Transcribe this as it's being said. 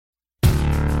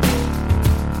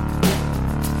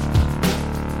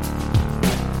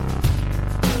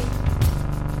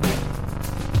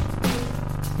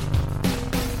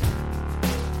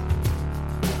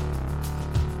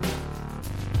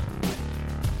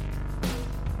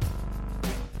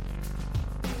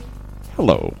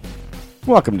Hello.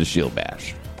 Welcome to Shield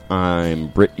Bash. I'm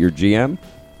Britt, your GM.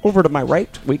 Over to my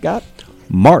right, we got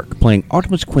Mark playing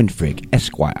Artemis Quinfrig,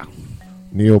 Esquire.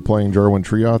 Neil playing Jarwin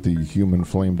Triot, the human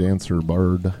flame dancer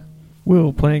bard.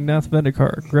 Will playing Nath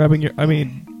Vendikar,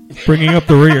 bringing up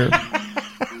the rear.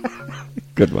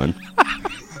 good one.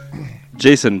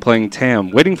 Jason playing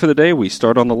Tam, waiting for the day we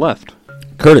start on the left.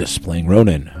 Curtis playing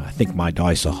Ronan. I think my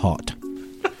dice are hot.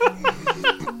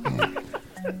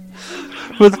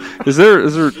 Is there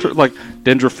like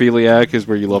dendrophiliac is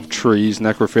where you love trees,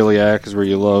 necrophiliac is where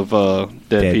you love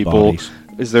dead people. Bodies.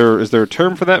 Is there a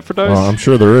term for that for dice? I'm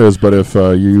sure there is, but if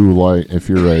you're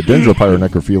a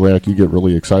dendropyronecrophiliac, you get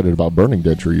really excited about burning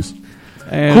dead trees.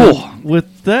 And Cool.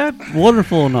 With that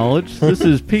wonderful knowledge, this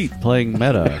is Pete playing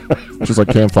Meta. Just like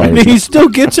campfire. And he still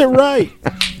gets it right.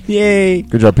 Yay.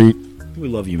 Good job, Pete. We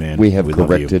love you, man. We have love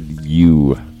corrected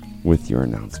you with your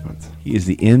announcements. He is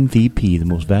the MVP, the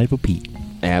most valuable Pete.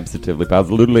 Absolutely,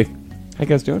 positively. How you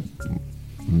guys doing?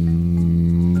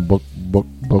 Book.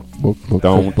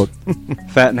 Don't. Book.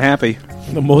 Fat and happy.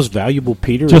 The most valuable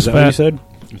Peter, Just is that what you fat. said?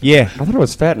 Yeah. I thought it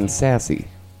was fat and sassy.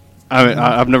 I mean,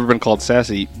 I've never been called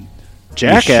sassy.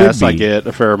 Jackass, should I be. get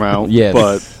a fair amount. Yes.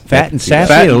 But Fat and sassy,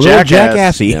 Fat and a and little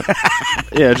jackass. jackassy. Yep.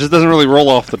 yeah, it just doesn't really roll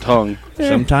off the tongue.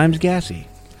 Sometimes gassy.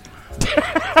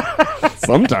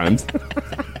 Sometimes.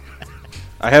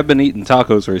 I have been eating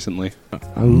tacos recently.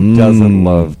 Who doesn't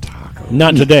love tacos?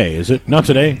 Not today, is it? Not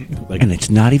today? Like, And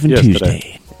it's not even Yes, Tuesday.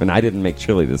 today. And I didn't make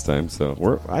chili this time,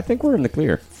 so I think we're in the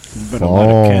clear. been a lot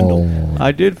of candle.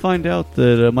 I did find out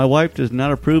that my wife does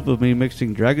not approve of me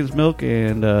mixing dragon's milk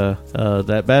and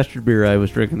that bastard beer I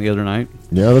was drinking the other night.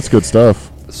 Yeah, that's good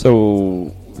stuff.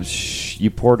 So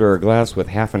you poured her a glass with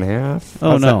half and half?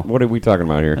 Oh, How's no. that- what are we talking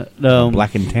about here? No,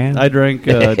 Black and tan. I drank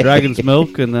dragon's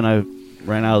milk, and then I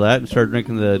ran out of that and started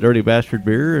drinking the dirty bastard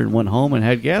beer and went home and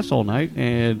had gas all night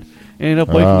and ended up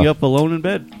waking up alone in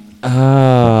bed.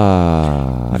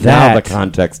 Now the That-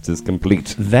 context is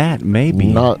complete. That may be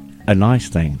Not- a nice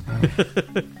thing.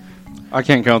 I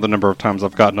can't count the number of times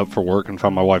I've gotten up for work and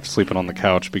found my wife sleeping on the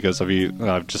couch because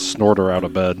I've just snored her out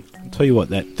of bed. I'll tell you what,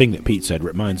 that thing that Pete said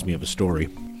reminds me of a story.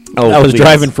 Oh, I was please.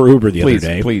 driving for Uber the Please,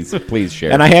 other day. please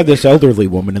share. And I had this elderly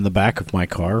woman in the back of my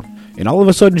car, and all of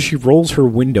a sudden she rolls her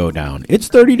window down. It's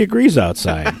 30 degrees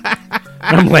outside.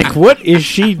 And I'm like, what is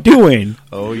she doing?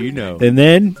 Oh, you know. And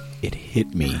then it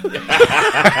hit me.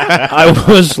 I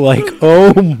was like,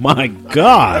 oh my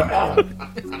God.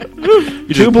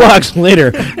 2 blocks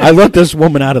later, I let this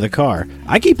woman out of the car.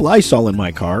 I keep Lysol in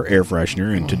my car, air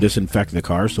freshener, and to disinfect the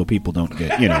car so people don't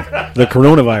get, the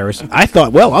coronavirus. I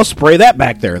thought, well, I'll spray that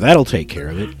back there. That'll take care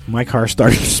of it. My car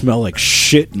started to smell like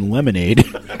shit and lemonade.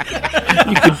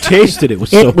 You could taste it. It was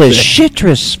so It was thick.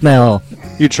 citrus smell.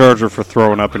 You charge her for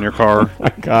throwing up in your car.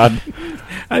 God.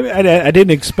 I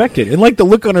didn't expect it. And, the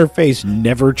look on her face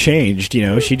never changed,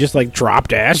 She just,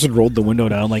 dropped ass and rolled the window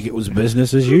down like it was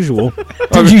business as usual.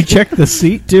 Did you check the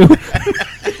seat, too?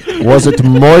 Was it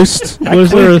moist?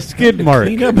 Was there a skid mark?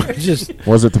 Clean up.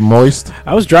 Was it moist?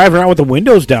 I was driving around with the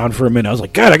windows down for a minute. I was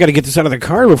like, God, I got to get this out of the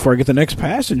car before I get the next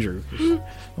passenger. Oh,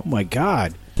 my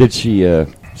God. Did she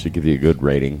give you a good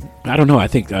rating? I don't know. I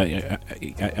think I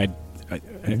had...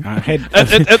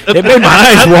 it made my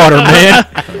eyes water, man.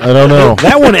 I don't know.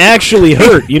 That one actually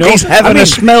hurt, He's having a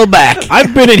smell back.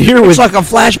 I've been in here with... It's like a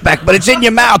flashback, but it's in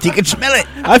your mouth. You can smell it.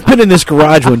 I've been in this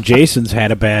garage when Jason's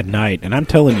had a bad night, and I'm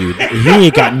telling you, he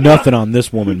ain't got nothing on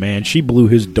this woman, man. She blew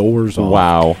his doors off.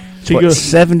 Wow. It's what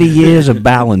 70 years of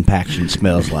bowel impaction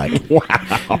smells like.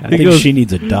 I think she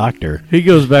needs a doctor. He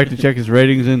goes back to check his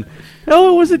ratings, and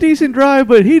it was a decent drive,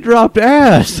 but he dropped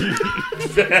ass.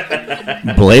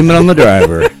 Blame it on the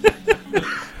driver.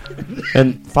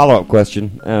 And follow-up question,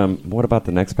 what about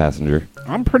the next passenger?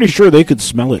 I'm pretty sure they could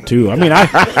smell it, too. I mean,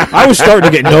 I was starting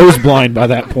to get nose blind by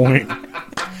that point.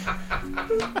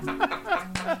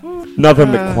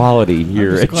 Nothing but quality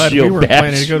here Just at glad we Shield were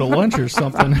planning Bash. to go to lunch or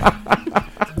something.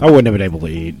 I wouldn't have been able to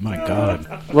eat. My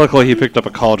God. Luckily, he picked up a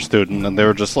college student, and they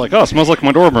were just like, "Oh, it smells like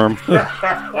my dorm room."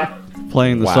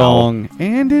 Playing the Wow. song,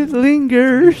 and it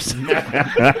lingers.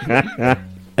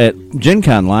 At Gen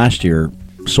Con last year,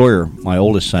 Sawyer, my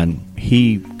oldest son,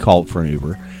 he called for an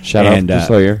Uber. Shout out to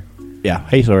Sawyer. Yeah,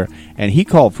 hey Sawyer. And he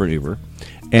called for an Uber.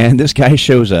 And this guy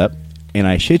shows up, and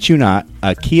I shit you not,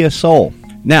 a Kia Soul.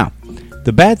 Now,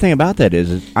 the bad thing about that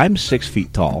is I'm 6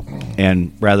 feet tall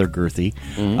and rather girthy.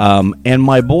 And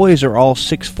my boys are all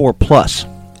 6'4" plus.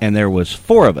 And there was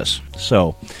 4 of us.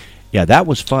 So, yeah, that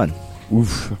was fun.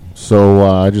 Oof. So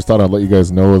I just thought I'd let you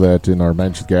guys know that in our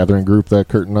Magic Gathering group that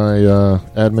Kurt and I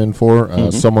admin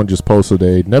for, someone just posted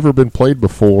a never been played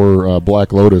before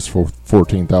Black Lotus for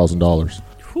 $14,000.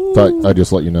 Thought I'd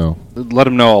just let you know. Let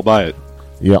him know I'll buy it.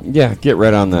 Yep. Yeah, get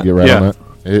right on that. Get right Yeah. on that.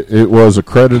 It was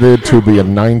accredited to be a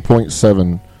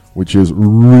 9.7, which is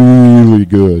really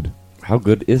good. How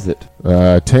good is it?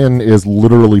 10 is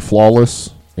literally flawless,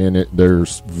 and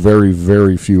there's very,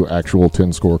 very few actual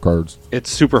 10 scorecards. It's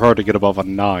super hard to get above a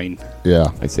 9. Yeah,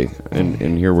 I see.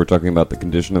 And here we're talking about the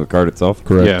condition of the card itself.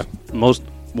 correct. Yeah. Most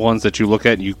ones that you look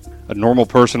at, a normal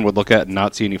person would look at and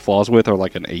not see any flaws with are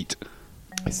like an 8.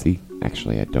 I see.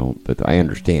 Actually, I don't, but I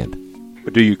understand.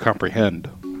 But do you comprehend?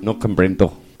 No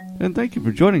comprendo. And thank you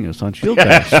for joining us on Shield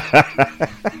Bash.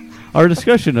 Our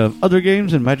discussion of other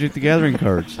games and Magic the Gathering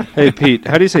cards. Hey, Pete,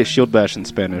 how do you say shield bash in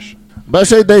Spanish?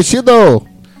 Bashi de Shido!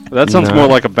 That sounds No. more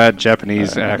like a bad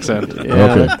Japanese accent. Yeah,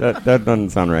 Okay. that doesn't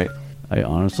sound right. I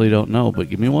honestly don't know, but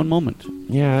give me one moment.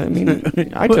 Yeah, I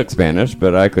mean, I took Spanish,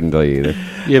 but I couldn't tell you either.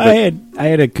 Yeah, I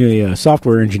had a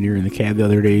software engineer in the cab the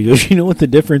other day. He goes, "You know what the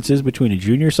difference is between a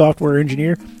junior software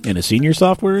engineer and a senior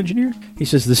software engineer?" He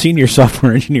says the senior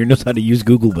software engineer knows how to use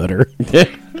Google better.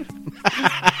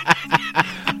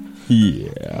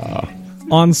 Yeah.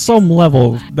 On some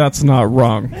level, that's not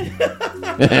wrong.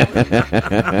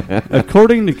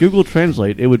 According to Google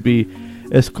Translate, it would be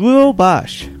Escudo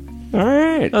Bash. All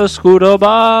right. Escudo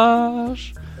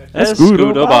bash.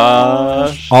 Escudo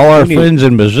bash. All our friends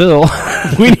in Brazil.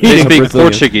 We They need, speak Brazilian.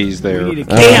 Portuguese there. we need a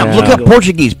Damn, yeah. look up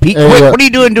Portuguese, Pete. Hey, What are you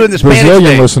doing the Spanish Brazilian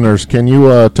thing? listeners, can you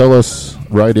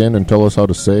write in and tell us how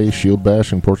to say shield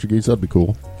bash in Portuguese? That'd be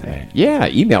cool. Yeah,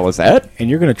 email us at. and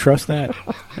you're going to trust that?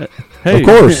 Hey, Of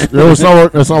course. It's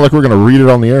not like we're going to read it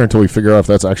on the air until we figure out if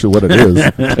that's actually what it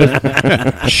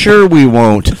is. Sure, we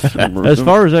won't. as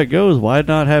far as that goes, why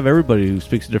not have everybody who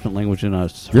speaks a different language than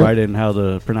us Yeah. write in how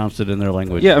to pronounce it in their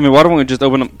language? Yeah, I mean, why don't we just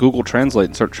open up Google Translate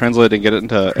and start translating and get it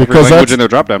into every Because language that's- in their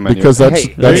drop-down menu? Because that's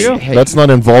Hey, there that's, you go. Hey. that's not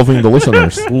involving the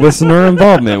listeners. Listener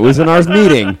involvement was in our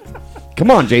meeting. Come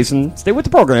on, Jason. Stay with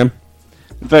the program.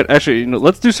 In fact, actually,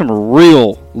 let's do some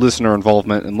real listener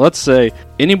involvement, and let's say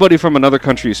anybody from another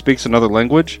country who speaks another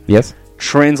language, Yes.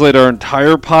 translate our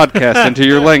entire podcast into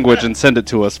your language and send it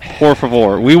to us, por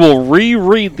favor. We will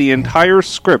reread the entire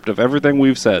script of everything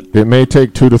we've said. It may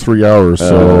take 2 to 3 hours,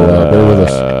 so bear with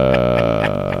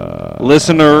us.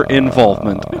 Listener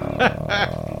involvement.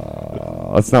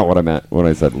 That's not what I meant when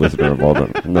I said listener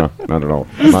involvement. No, not at all.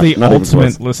 That's Not- the not even ultimate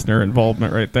close. listener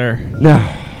involvement right there.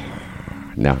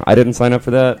 No, I didn't sign up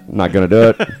for that. I'm not going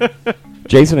to do it.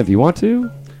 Jason, if you want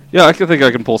to. Yeah, I think I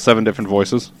can pull 7 different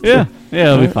voices. Yeah,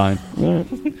 it'll be fine.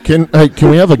 Can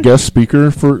we have a guest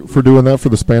speaker for doing that for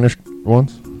the Spanish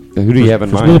ones? Who do you have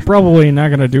in We're mind? probably not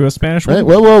going to do a Spanish Hey,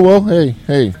 one. well,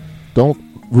 hey, don't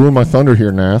ruin my thunder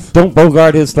here, Nath. Don't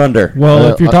bogart his thunder. Well,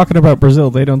 if you're talking about Brazil,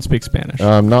 they don't speak Spanish.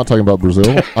 I'm not talking about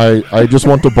Brazil. I just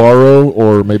want to borrow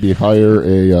or maybe hire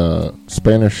a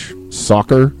Spanish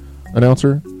soccer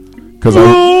announcer because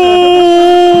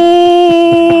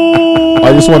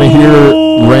I just want to hear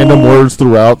random words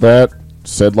throughout that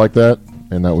said like that,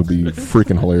 and that would be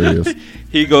freaking hilarious.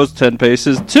 He goes 10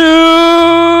 paces to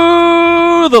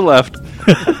the left.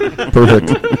 Perfect.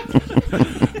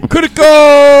 Could it go?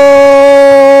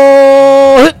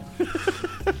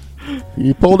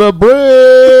 He pulled a Brit.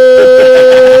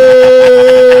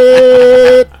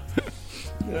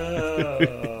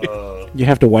 You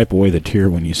have to wipe away the tear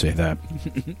when you say that.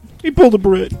 He pulled a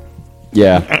Brit.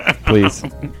 Yeah, please.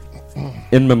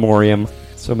 In memoriam.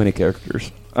 So many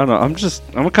characters. I don't know.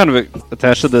 I'm kind of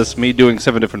attached to this. Me doing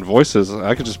 7 different voices.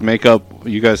 I could just make up.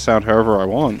 You guys sound however I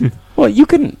want. Well, you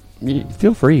can.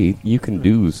 Feel free. You can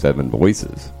do 7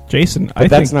 voices. Jason, But I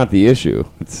that's think not the issue.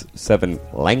 It's 7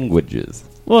 languages.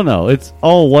 Well, no, it's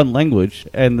all one language,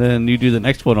 and then you do the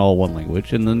next one all one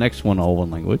language, and the next one all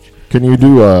one language. Can you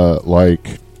do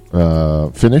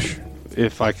Finnish?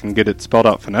 If I can get it spelled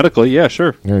out phonetically, yeah,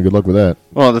 sure. Yeah, good luck with that.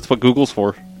 Well, that's what Google's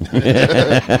for.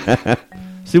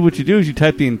 See, what you do is you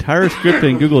type the entire script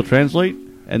in Google Translate,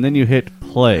 and then you hit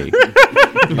play.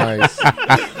 Nice.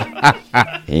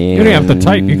 you don't have to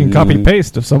type. You can copy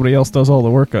paste if somebody else does all the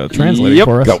work translating Yep.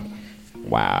 for us. Go.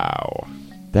 Wow.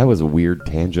 That was a weird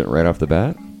tangent right off the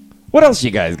bat. What else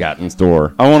you guys got in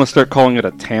store? I want to start calling it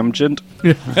a tangent.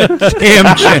 No,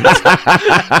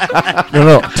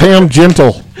 Tam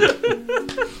Gentle.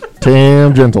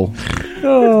 Tam Gentle.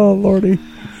 Oh, Lordy.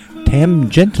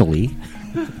 Tangentially.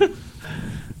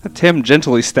 Tam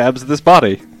gently stabs this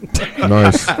body.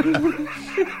 Nice.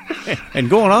 And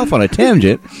going off on a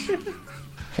tangent.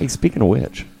 Hey, speaking of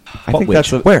which, I What think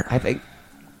witch? that's Where? I think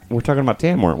we're talking about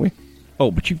Tam, weren't we?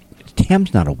 Oh, but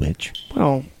Tam's not a witch.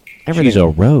 Well, She's a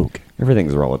rogue.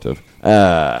 Everything's relative.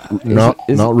 Not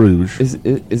rouge.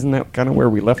 Isn't that kind of where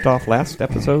we left off last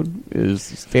episode?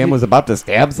 Is Tam was about to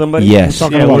stab somebody? Yes.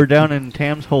 Yeah, we're down in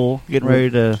Tam's hole, getting ready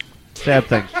to stab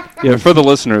things. Yeah, for the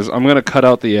listeners, I'm going to cut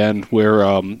out the end where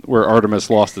Artemis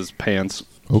lost his pants.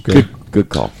 Okay. Good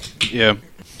call. Yeah.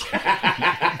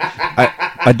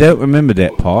 I don't remember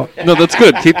that part. No, that's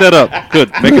good. Keep that up.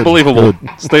 Good. Make it believable.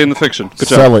 Stay in the fiction. Good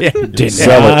job. Sell it.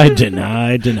 Sell it.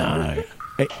 Deny.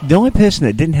 The only person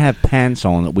that didn't have pants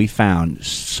on that we found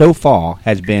so far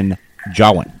has been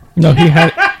Jarwin. No, he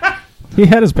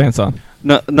had his pants on.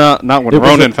 No, not when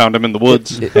Ronan found him in the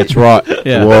woods. That's right.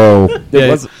 Yeah. Whoa.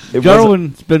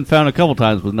 Jarwin's been found a couple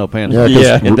times with no pants. Yeah,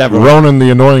 Yeah, because definitely. Ronan the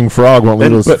annoying frog won't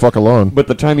leave us the fuck alone. But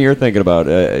the time you're thinking about,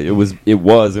 it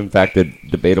was in fact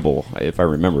debatable, if I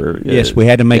remember. Yes, we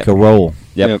had to make a roll.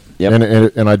 Yep.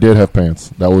 And I did have pants.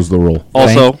 That was the rule.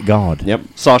 Also, Thank God. Yep.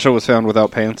 Sasha was found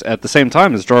without pants at the same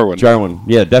time as Jarwin. Jarwin.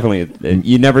 Yeah, definitely.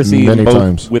 You never see Many them both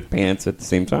times. with pants at the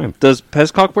same time. Does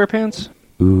Pezcock wear pants?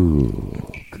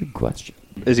 Ooh, good question.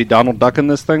 Is he Donald Duck in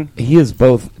this thing? He is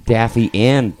both Daffy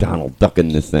and Donald Duck in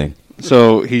this thing.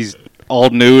 So he's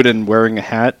all nude and wearing a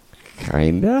hat?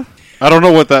 Kinda. I don't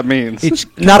know what that means. It's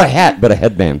Not a hat, but a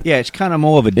headband. yeah, it's kind of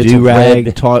more of a It's a do-rag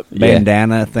red- type yeah.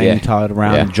 bandana thing Yeah. tied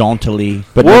around Yeah. jauntily.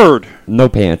 But Word! No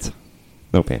pants.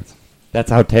 No pants. That's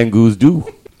how Tengus do.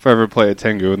 If I ever play a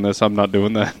Tengu in this, I'm not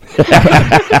doing that.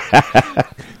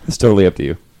 It's totally up to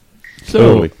you.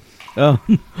 So,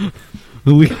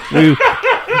 we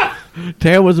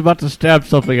Tam was about to stab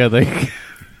something, I think.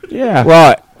 Yeah.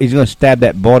 Right, he's going to stab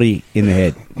that body in the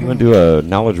head. You want to do a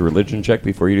knowledge religion check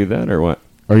before you do that, or what?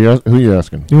 Who are you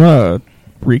asking? You want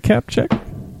a recap check?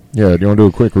 Yeah, do you want to do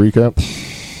a quick recap?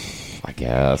 I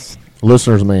guess.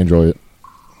 Listeners may enjoy it.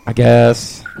 I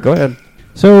guess. Go ahead.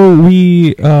 So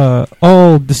we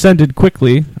all descended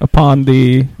quickly upon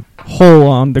the hole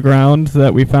on the ground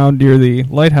that we found near the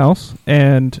lighthouse,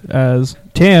 and as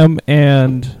Tam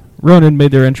and Ronan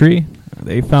made their entry,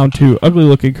 they found two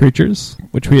ugly-looking creatures,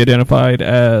 which we identified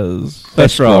as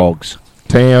Festrogs.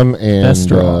 Tam and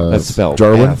Festrog. That's spelled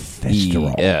Jarwin.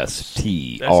 Festrogs.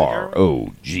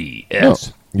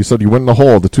 You said you went in the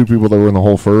hole. The two people that were in the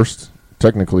hole first,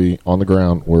 technically on the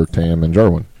ground, were Tam and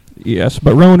Jarwin. Yes,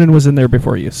 but Ronan was in there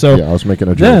before you. So Yeah, I was making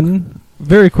a joke. then,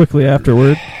 very quickly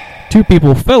afterward, two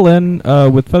people fell in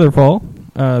with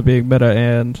Featherfall, being Meta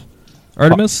and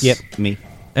Artemis. Yep, me.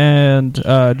 And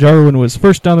Jarwin was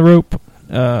first down the rope.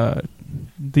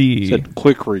 The Said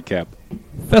quick recap.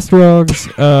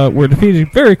 Festrogs were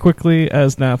defeated very quickly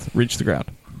as Nath reached the ground.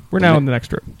 We're now in the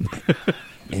next room.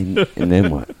 And then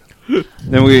what?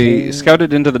 Then we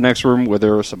scouted into the next room where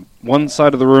there are some. One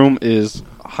side of the room is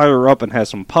higher up and has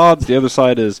some pods. The other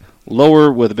side is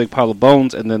lower with a big pile of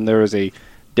bones. And then there is a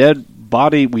dead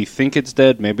body. We think it's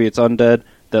dead. Maybe it's undead.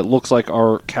 That looks like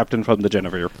our captain from the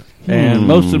Genevieve. And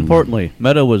most importantly,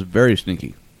 Meta was very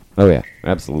sneaky. Oh, yeah.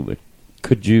 Absolutely.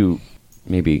 Could you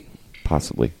maybe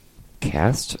possibly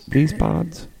cast these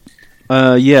pods?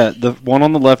 Yeah, the one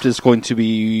on the left is going to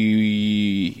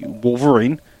be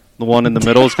Wolverine. The one in the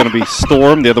middle is going to be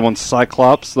Storm. The other one's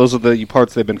Cyclops. Those are the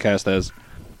parts they've been cast as.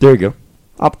 There you go.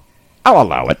 I'll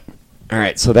allow it. All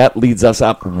right, so that leads us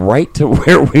up right to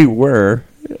where we were,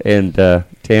 and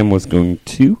Tam was going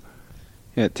to.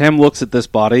 Yeah, Tam looks at this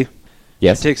body.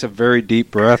 Yes. Takes a very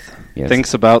deep breath. Yes.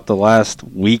 Thinks about the last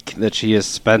week that she has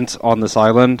spent on this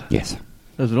island. Yes.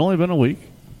 Has it only been a week?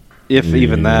 If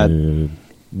even that.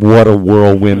 What a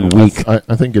whirlwind week. I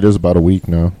think it is about a week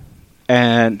now.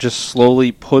 And just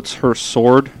slowly puts her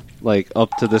sword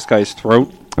up to this guy's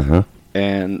throat. Uh-huh.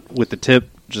 And with the tip,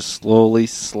 just slowly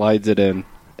slides it in.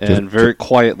 And Just- very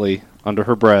quietly, under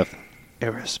her breath,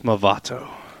 Eris Mavato.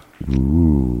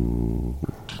 Ooh.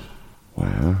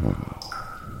 Wow.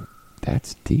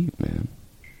 That's deep, man.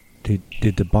 Did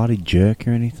the body jerk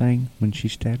or anything when she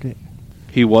stabbed it?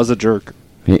 He was a jerk.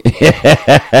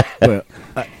 Well,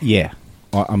 yeah.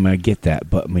 I mean, I get that,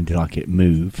 but I mean, did it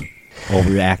move or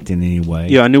react in any way?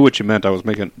 Yeah, I knew what you meant. I was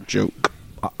making a joke.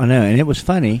 I know, and it was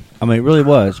funny. I mean, it really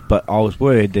was, but I was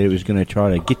worried that it was going to try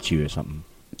to get you or something.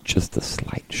 Just a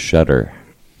slight shudder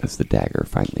as the dagger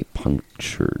finally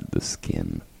punctured the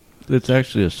skin. It's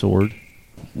actually a sword.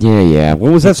 Yeah.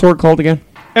 What was that sword called again?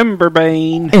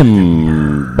 Emberbane.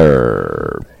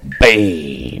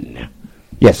 Emberbane.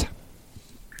 Yes.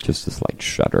 Just a slight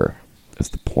shudder as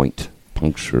the point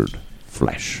punctured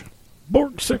flesh.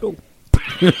 Borksicle.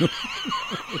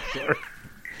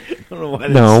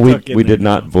 No, we did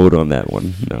not vote on that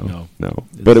one. No.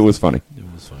 But it was funny. It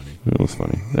was funny. It was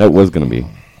funny. That was going to be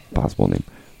a possible name.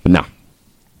 But no.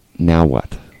 Now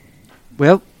what?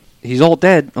 Well, he's all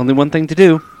dead. Only one thing to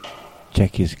do.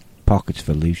 Check his pockets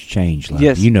for loose change, love.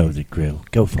 Yes. You know the drill.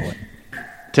 Go for it.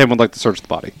 Tim would like to search the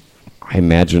body. I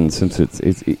imagine since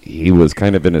he was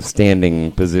kind of in a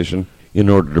standing position, in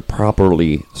order to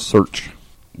properly search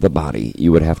the body,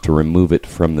 you would have to remove it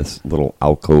from this little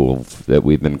alcove that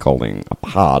we've been calling a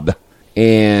pod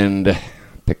and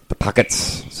pick the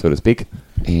pockets, so to speak.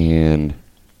 And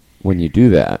when you do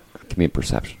that, give me a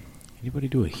perception. Anybody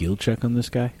do a heal check on this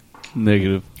guy?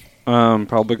 Negative. I'm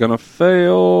probably going to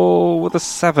fail with a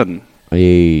 7.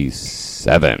 A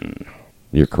 7.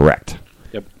 You're correct.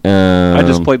 Yep. I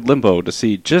just played Limbo to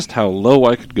see just how low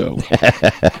I could go.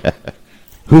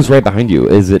 Who's right behind you?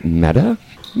 Is it Meta?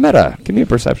 Meta, give me a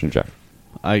perception check.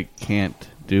 I can't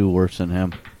do worse than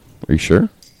him. Are you sure?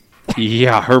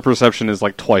 Yeah, her perception is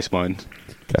like twice mine.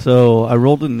 So I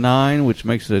rolled a 9, which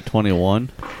makes it a 21.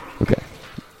 Okay.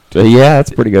 Yeah,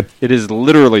 that's pretty good. It is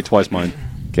literally twice mine.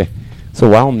 Okay. So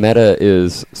while Meta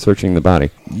is searching the body,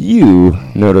 you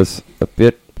notice a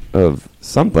bit of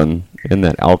something in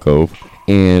that alcove,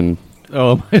 and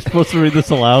Oh, am I supposed to read this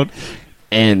aloud?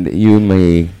 you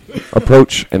may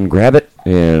approach and grab it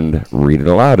and read it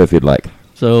aloud if you'd like.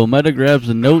 So Meta grabs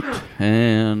a note,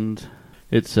 and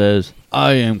it says,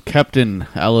 I am Captain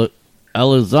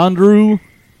Alessandro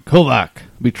Kovac,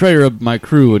 betrayer of my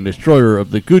crew and destroyer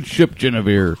of the good ship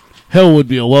Genevieve. Hell would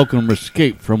be a welcome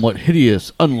escape from what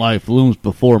hideous unlife looms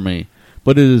before me,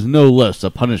 but it is no less a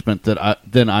punishment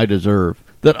than I deserve.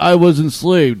 That I was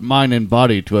enslaved, mind and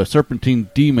body, to a serpentine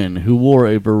demon who wore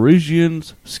a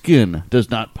Varisian's skin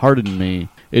does not pardon me.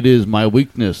 It is my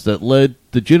weakness that led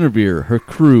the Genevieve, her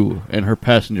crew, and her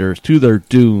passengers to their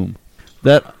doom.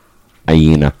 That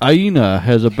Aina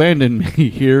has abandoned me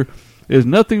here is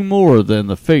nothing more than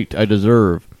the fate I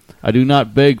deserve. I do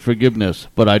not beg forgiveness,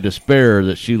 but I despair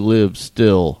that she lives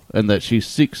still, and that she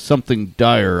seeks something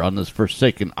dire on this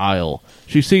forsaken isle.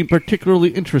 She seemed particularly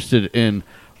interested in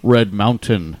Red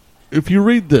Mountain. If you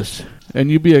read this, and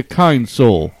you be a kind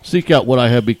soul, seek out what I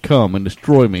have become and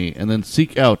destroy me, and then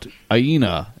seek out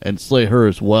Aina and slay her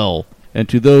as well. And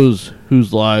to those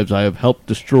whose lives I have helped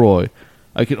destroy,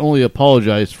 I can only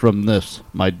apologize from this,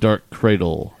 my dark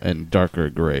cradle and darker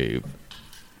grave.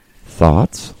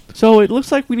 Thoughts? So it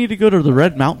looks like we need to go to the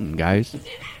Red Mountain, guys.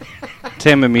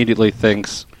 Tim immediately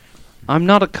thinks, I'm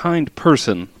not a kind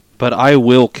person, but I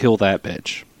will kill that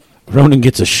bitch. Ronan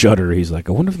gets a shudder. He's like,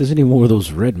 I wonder if there's any more of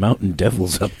those Red Mountain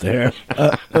devils up there.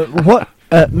 What,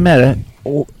 Meta?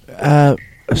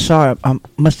 Sorry, I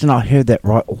must have not heard that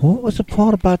right. What was the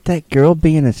part about that girl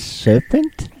being a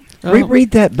serpent?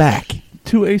 Read that back.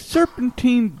 To a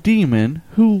serpentine demon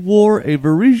who wore a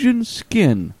Varisian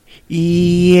skin.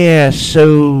 Yeah,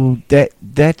 so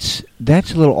that's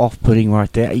a little off-putting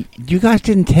right there. You guys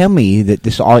didn't tell me that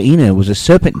this Aina was a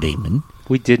serpent demon.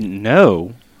 We didn't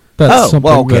know. That's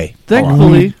something okay.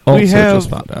 Thankfully, we we also have just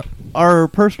found out. our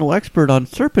personal expert on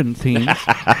serpentines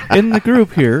in the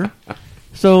group here.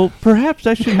 So perhaps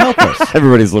that should help us.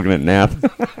 Everybody's looking at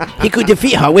Nath. He could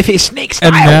defeat her with his snake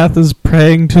And Nath is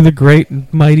praying to the great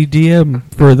and mighty DM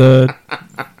for the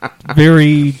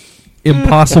very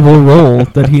impossible role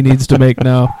that he needs to make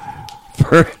now.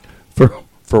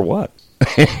 For what?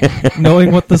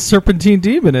 Knowing what the serpentine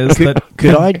demon is.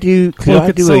 Could I do cloak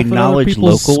itself a in other knowledge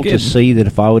people's local skin. to see that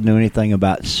if I would know anything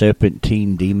about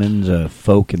serpentine demons or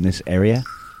folk in this area?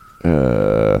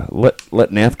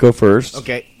 Let Nath go first.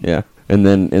 Okay. Yeah, and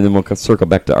then we'll circle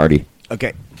back to Artie.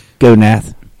 Okay. Go,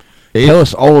 Nath. Tell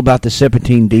us all about the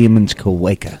serpentine demons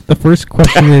Kawaka. The first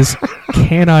question is,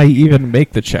 can I even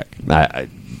make the check?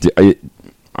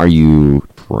 Are you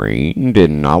trained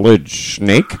in knowledge,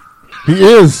 Snake? He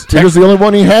is. Here's the only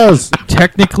one he has.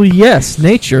 Technically, yes.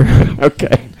 Nature.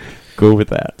 Okay, go with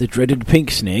that. The dreaded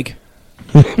pink snake.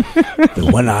 The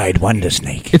one-eyed wonder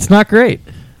snake. It's not great.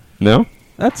 No?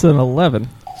 That's an 11.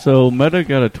 So Meta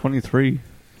got a 23.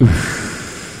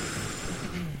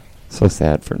 So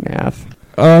sad for Nath.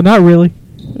 Not really.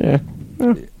 Yeah.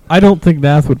 I don't think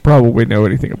Nath would probably know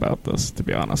anything about this, to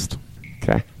be honest.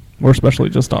 Okay. More especially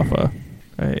just off a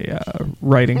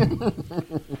writing.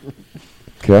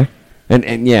 Okay.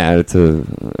 And yeah, it's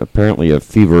apparently a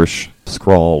feverish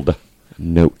scrawled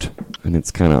note, and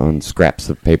it's kind of on scraps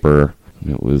of paper.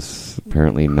 It was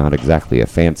apparently not exactly a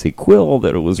fancy quill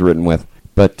that it was written with,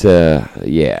 but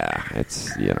yeah,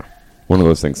 it's one of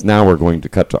those things. Now we're going to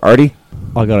cut to Artie.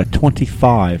 I got a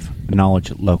 25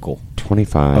 knowledge local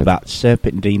 25 about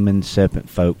serpent demons, serpent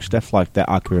folk, stuff like that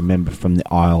I can remember from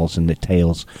the Isles and the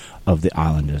tales of the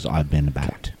islanders I've been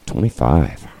about.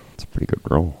 25. It's a pretty good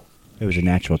roll. It was a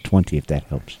natural 20 if that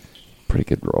helps. Pretty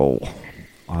good roll.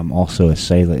 I'm also a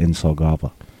sailor in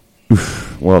Solgava.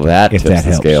 Well, that If tips that the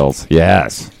helps. scales.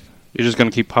 Yes. You're just going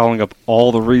to keep piling up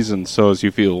all the reasons so as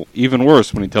you feel even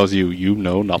worse when he tells you you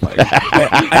know nothing.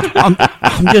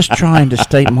 I'm just trying to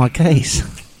state my case.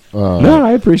 No,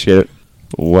 I appreciate it.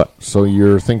 What? So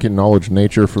you're thinking knowledge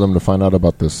nature for them to find out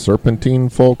about this serpentine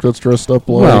folk that's dressed up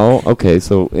like? Well, okay,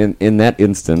 so in that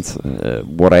instance,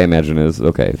 what I imagine is,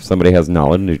 okay, if somebody has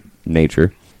knowledge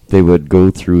nature, they would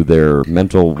go through their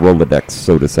mental Rolodex,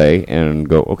 so to say, and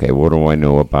go, okay, what do I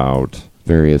know about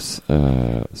various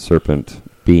serpent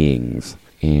beings?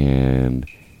 And,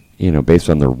 based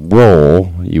on their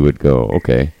role, you would go,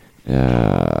 okay,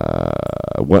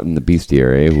 what in the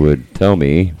bestiary would tell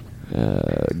me,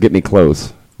 get me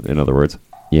close, in other words.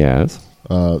 Yes.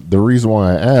 The reason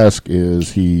why I ask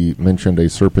is he mentioned a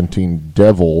serpentine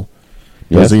devil.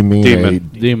 Does Yes. he mean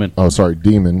Demon. Oh, sorry,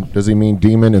 demon. Does he mean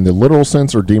demon in the literal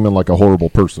sense or demon like a horrible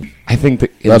person? I think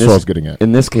that That's what I was getting at.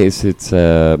 In this case, it's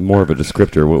more of a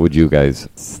descriptor. What would you guys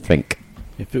think?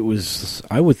 If it was,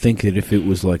 I would think that if it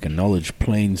was like a knowledge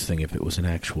planes thing, if it was an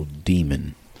actual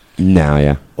demon. No,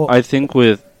 yeah. I think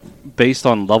based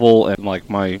on level and like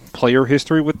my player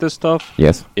history with this stuff,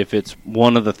 Yes. if it's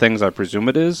one of the things I presume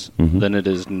it is, Mhm. then it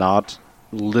is not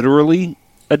literally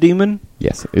a demon.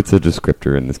 Yes, it's a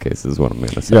descriptor in this case, is what I'm going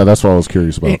to say. Yeah, that's what I was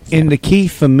curious about. And the key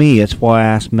for me, that's why I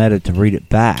asked Meta to read it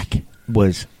back,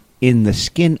 was in the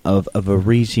skin of a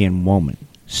Varisian woman.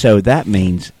 So that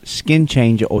means skin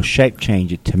changer or shape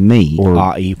changer to me, Or-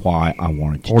 i.e. why I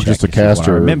wanted to Or check just a to see what I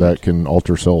caster remembered. that can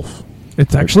alter self.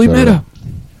 It's actually etc.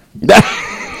 meta.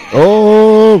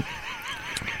 Oh!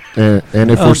 And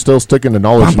if we're still sticking to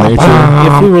knowledge nature,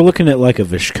 If we were looking at like a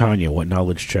Vishkanya, what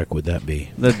knowledge check would that be?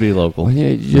 That'd be local. Well,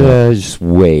 yeah, just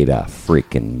wait a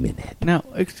freaking minute. Now,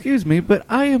 excuse me, but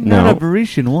I am No. not a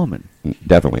Parisian woman.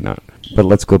 Definitely not. But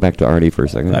let's go back to Artie for a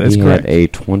second. That is he correct. had a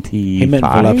 25. He meant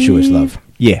voluptuous love.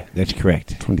 Yeah, that's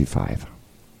correct. 25.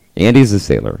 Andy's a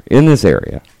sailor in this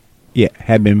area. Yeah,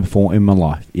 had been before in my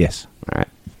life. Yes. All right.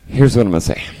 Here's what I'm going to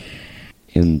say.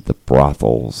 In the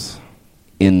brothels,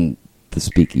 in the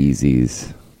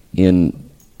speakeasies, in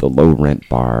the low-rent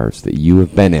bars that you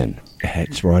have been in,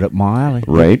 It's right up my alley.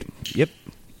 right? Yep.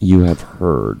 You have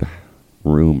heard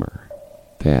rumor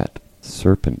that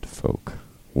serpent folk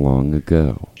long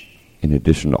ago, in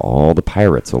addition to all the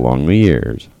pirates along the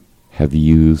years, have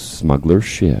used Smuggler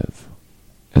Shiv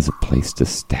as a place to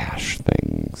stash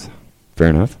things. Fair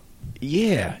enough?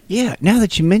 Yeah. Now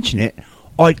that you mention it,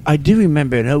 I do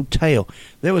remember an old tale.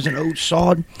 There was an old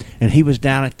sod, and he was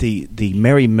down at the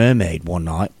Merry Mermaid one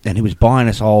night, and he was buying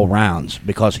us all rounds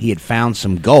because he had found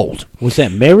some gold. Was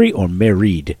that Mary or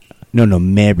married? No,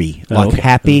 Merry. Oh, Like okay.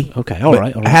 happy. Okay, all But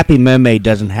right, all a right. happy mermaid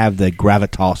doesn't have the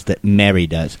gravitas that Mary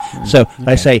does. So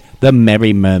they say the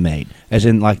Merry Mermaid, as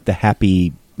in like the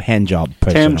happy handjob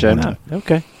person. or Tamgent. whatever.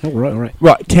 Okay, all right.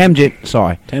 Right, Tamgent,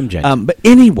 sorry. Tamgent. But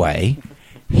anyway,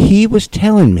 he was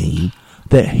telling me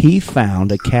that he found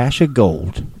a cache of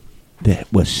gold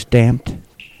that was stamped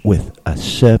with a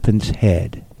serpent's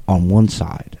head on one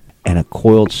side and a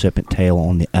coiled serpent tail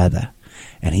on the other.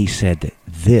 And he said that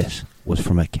this was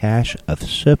from a cache of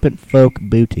serpent folk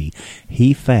booty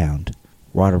he found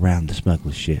right around the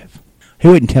smuggler's ship. He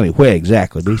wouldn't tell me where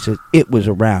exactly, but he said it was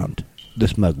around the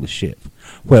smuggler's ship,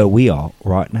 where we are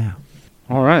right now.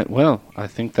 All right. Well, I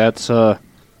think that's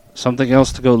something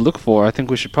else to go look for. I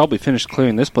think we should probably finish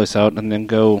clearing this place out and then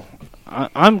go.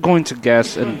 I'm going to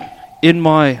guess, and in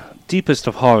my deepest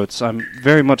of hearts, I'm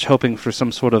very much hoping for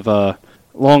some sort of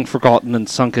long forgotten and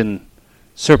sunken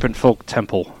serpent folk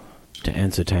temple. To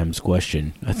answer Tam's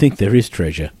question, I think there is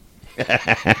treasure.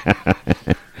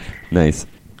 Nice.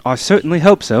 I certainly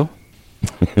hope so.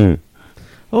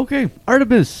 Okay,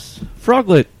 Artemis,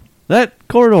 Froglet, that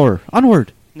corridor,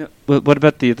 onward. No, but what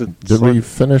about the did we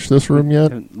finish this room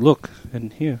yet? Look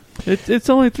in here. It's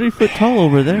only 3 foot tall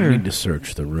over We there. need to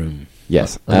search the room.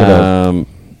 Yes. I'm gonna-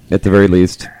 At the very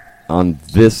least, on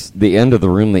the end of the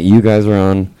room that you guys are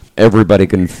on, everybody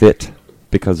can fit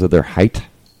because of their height.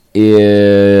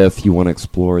 If you want to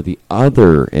explore the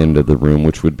other end of the room,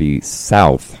 which would be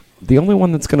south, the only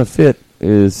one that's going to fit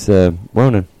is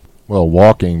Ronan, Well,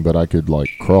 walking, but I could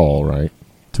like crawl, right?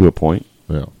 to a point.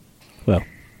 Yeah. Well,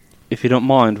 If you don't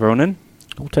mind, Ronan.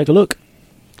 we'll take a look.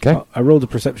 Okay. I rolled a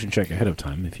perception check ahead of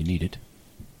time if you need it.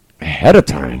 Ahead of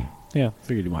time. Yeah,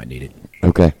 figured you might need it.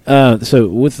 Okay. So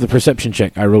with the perception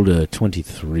check, I rolled a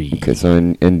 23. Okay, so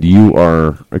and you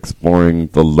are exploring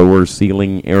the lower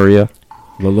ceiling area.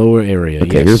 The lower area.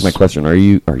 Okay, yes. here's my question: Are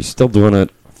you still doing it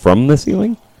from the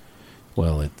ceiling?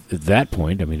 Well, at that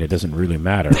point, I mean, it doesn't really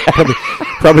matter.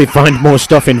 Probably find more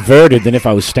stuff inverted than if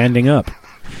I was standing up.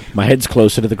 My head's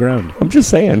closer to the ground. I'm just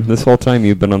saying. This whole time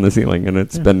you've been on the ceiling, and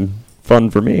it's been fun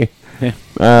for me.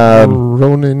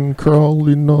 Ronan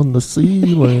crawling on the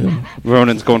ceiling.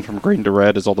 Ronan's going from green to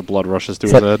red as all the blood rushes to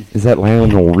Is his that, head. is that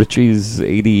Lionel Richie's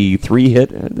 83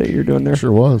 hit that you're doing there?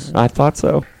 Sure was. I thought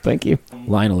so. Thank you.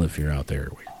 Lionel, if you're out there,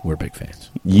 we're big fans.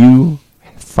 You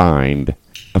find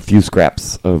a few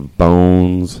scraps of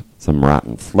bones, some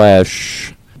rotten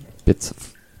flesh, bits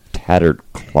of tattered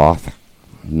cloth.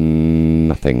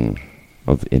 Nothing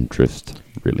of interest,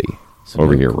 really.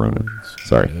 Over here, Ronan.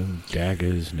 Sorry. No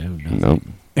daggers, no nothing. No.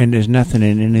 And there's nothing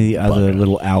in any of the other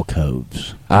little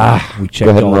alcoves. Ah, We go checked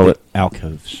ahead and all roll the it.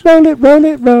 alcoves. Roll it, roll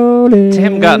it, roll it.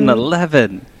 Tim got an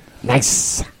 11.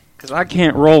 Nice. Because I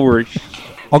can't roll where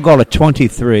I got a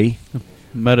 23.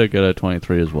 Meta got a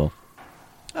 23 as well.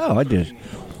 Oh, I did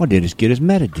as good as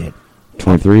Meta did.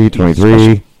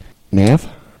 23. Math?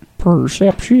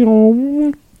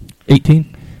 Perception.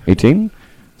 18. 18.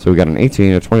 So we got an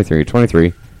 18, a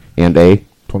 23, and a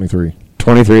 23.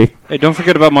 23, Hey, don't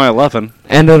forget about my 11.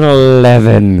 and an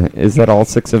 11. Is that all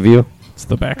 6 of you? It's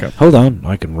the backup. Hold on,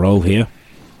 I can roll here.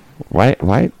 Why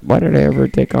did I ever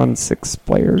take on 6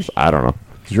 players? I don't know.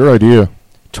 It's your idea.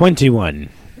 21.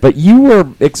 But you were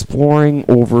exploring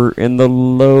over in the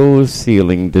low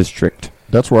ceiling district.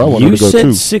 That's where I wanted You to go said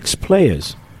too. 6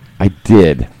 players. I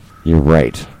did. You're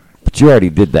right. But you already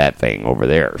did that thing over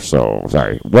there, so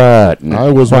sorry. What?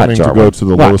 I was What, wanting to Jarwin? go to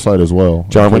the What? low side as well.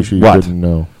 in Jarwin, case you what? didn't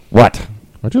know. What?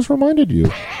 I just reminded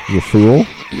you. You fool.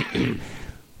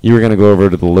 You were going to go over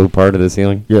to the low part of the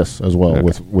ceiling? Yes, as well, Okay.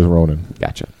 with Ronan.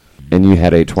 Gotcha. And you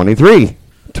had a 23.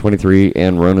 23,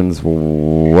 and Ronan's,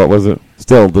 what was it?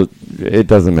 Still, it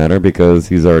doesn't matter because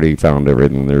he's already found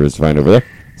everything there is to find over there.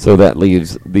 So that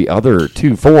leaves the other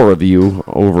 4 of you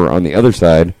over on the other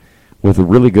side with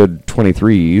really good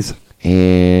 23s.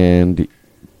 And,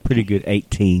 Pretty good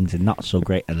 18s and not so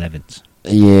great 11s.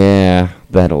 yeah,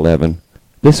 that 11.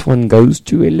 This one goes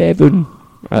to 11.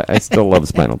 I still love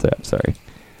Spinal Tap, sorry.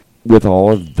 With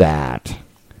all of that,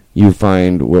 you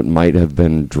find what might have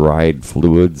been dried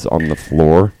fluids on the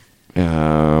floor.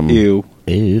 Ew.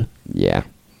 Ew. Yeah.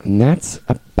 And that's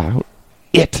about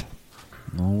it.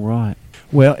 All right.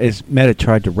 Well, as Meta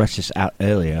tried to rush us out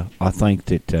earlier, I think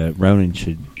that Ronan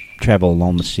should travel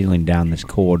along the ceiling down this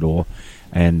corridor,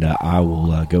 and I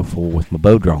will go forward with my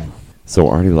bow drawn. So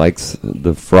Artie likes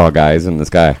the frog eyes in the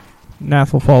sky.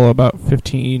 Nath will follow about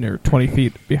 15 or 20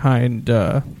 feet behind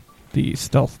the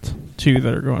stealth 2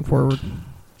 that are going forward.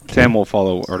 Tam will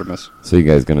follow Artemis. So you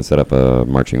guys going to set up a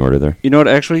marching order there? You know what,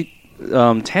 actually,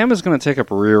 Tam is going to take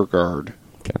up rear guard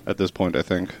Okay. at this point, I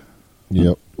think.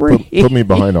 Yep. Put me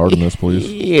behind Artemis, please.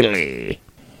 Really?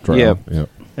 Drow. Yep. Yep.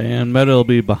 And Meta will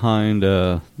be behind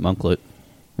Monklet.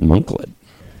 Monklet.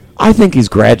 I think he's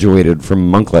graduated from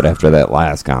Monklet after that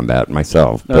last combat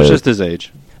myself. No, it's but- just his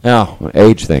age. Oh,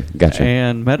 age thing. Gotcha.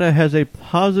 And Meta has a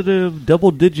positive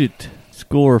double-digit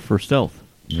score for stealth.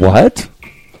 What?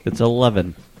 It's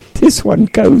 11. This one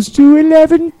goes to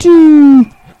 11 too.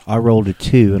 I rolled a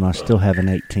 2, and I still have an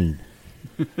 18.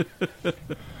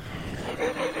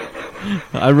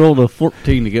 I rolled a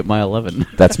 14 to get my 11.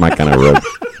 That's my kind of road.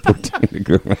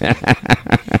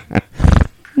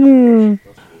 You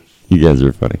guys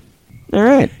are funny. All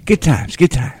right. Good times,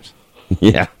 good times.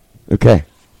 Yeah. Okay.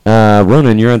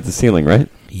 Ronan, you're at the ceiling, right?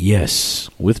 Yes,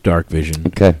 with dark vision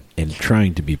Okay. and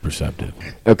trying to be perceptive.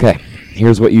 Okay.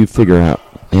 Here's what you figure out.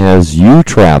 As you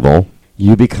travel,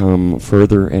 you become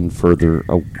further and further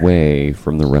away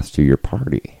from the rest of your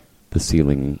party. The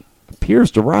ceiling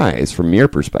appears to rise from your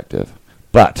perspective,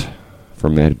 but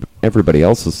from everybody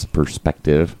else's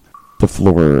perspective, the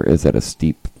floor is at a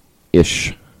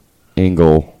steep-ish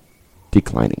angle,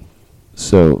 declining.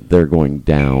 So they're going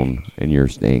down, and you're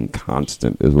staying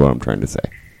constant, is what I'm trying to say.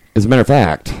 As a matter of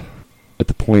fact, at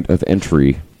the point of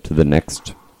entry to the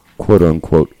next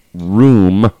quote-unquote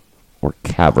room or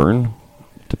cavern,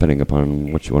 depending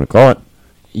upon what you want to call it,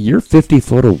 you're 50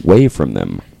 foot away from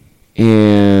them.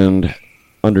 And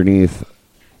underneath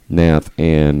Nath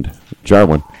and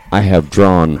Jarwin, I have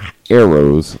drawn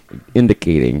arrows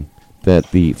indicating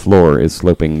that the floor is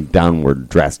sloping downward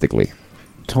drastically.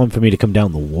 Time for me to come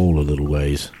down the wall a little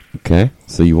ways. Okay,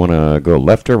 so you want to go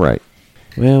left or right?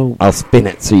 Well, I'll spin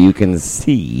it so you can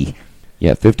see.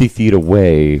 Yeah, 50 feet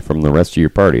away from the rest of your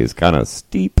party is kind of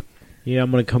steep. yeah,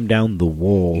 I'm going to come down the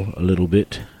wall a little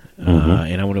bit, and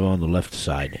I want to go on the left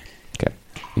side. Okay.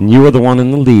 And you are the one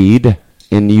in the lead,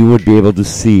 and you would be able to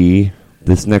see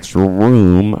this next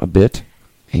room a bit.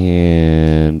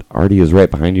 And Artie is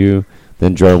right behind you,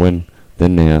 then Jarwin,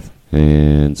 then Nath,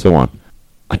 and so on.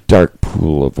 A dark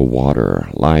pool of water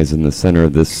lies in the center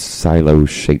of this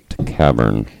silo-shaped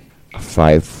cavern. A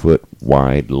 5-foot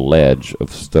wide ledge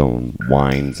of stone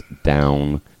winds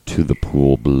down to the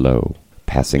pool below,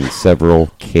 passing several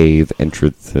cave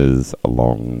entrances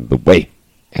along the way.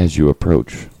 As you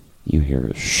approach, you hear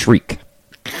a shriek,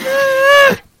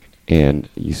 and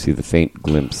you see the faint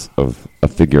glimpse of a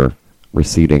figure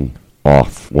receding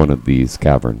off one of these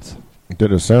caverns.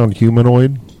 Did it sound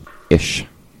humanoid-ish?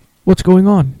 What's going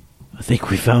on? I think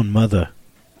we found Mother.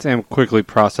 Sam quickly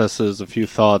processes a few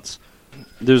thoughts.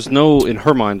 There's no, in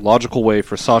her mind, logical way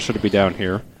for Sasha to be down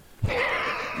here.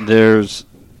 There's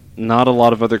not a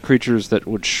lot of other creatures that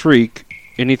would shriek.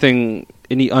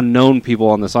 Any unknown people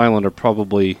on this island are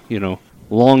probably,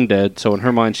 long dead. So in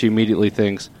her mind, she immediately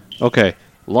thinks, okay,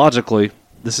 logically,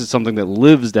 this is something that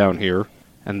lives down here,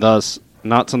 and thus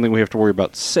not something we have to worry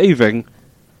about saving,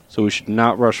 so we should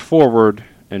not rush forward,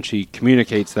 and she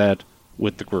communicates that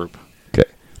with the group. Okay,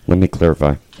 let me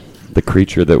clarify. The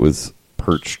creature that was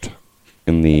perched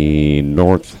in the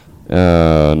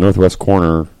northwest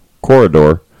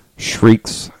corridor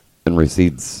shrieks and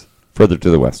recedes further to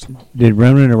the west. Did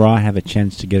Ronan or I have a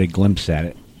chance to get a glimpse at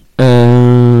it?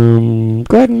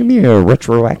 Go ahead and give me a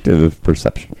retroactive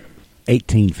perception.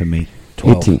 18 for me.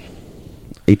 12.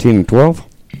 18 and 12?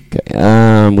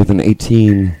 Okay, with an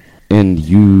 18, and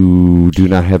you do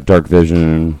not have dark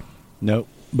vision. Nope.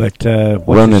 But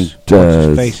Ronan what's does.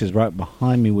 his face is right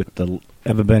behind me with the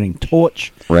ever-burning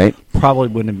torch. Right? Probably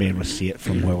wouldn't have been able to see it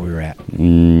from where we were at.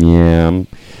 Yeah,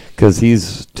 because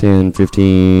he's 10,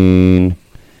 15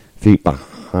 feet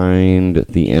behind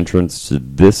the entrance to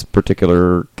this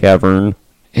particular cavern,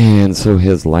 and so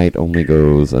his light only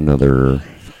goes another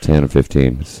 10 or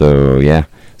 15. So, yeah.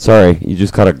 Sorry, you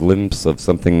just caught a glimpse of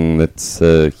something that's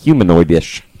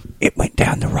humanoid-ish. It went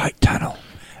down the right tunnel.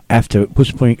 After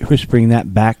whispering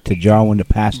that back to Jarwin to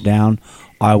pass down,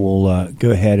 I will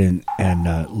go ahead and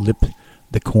lip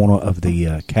the corner of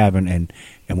the cavern and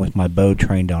with my bow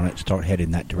trained on it, start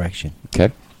heading that direction.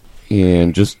 Okay.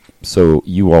 And just so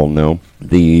you all know,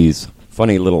 these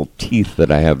funny little teeth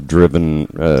that I have drawn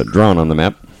on the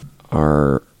map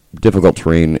are difficult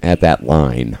terrain at that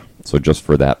line. So just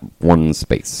for that one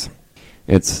space.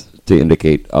 It's to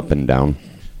indicate up and down.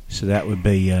 So that would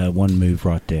be one move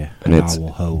right there, And and it's- I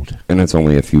will hold. And it's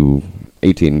only a few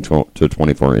 18 to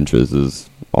 24 inches is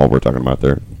all we're talking about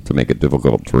there to make it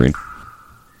difficult terrain.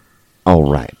 All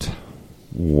right.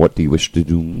 What do you wish to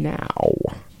do now?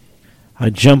 I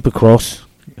jump across,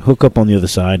 hook up on the other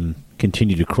side, and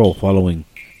continue to crawl following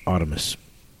Artemis.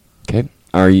 Okay.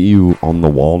 Are you on the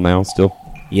wall now still?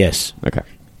 Yes. Okay.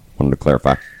 Wanted to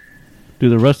clarify. Do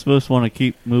the rest of us want to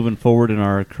keep moving forward in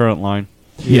our current line?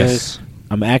 Yes.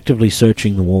 I'm actively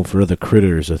searching the wall for other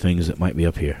critters or things that might be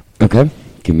up here. Okay.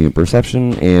 Give me a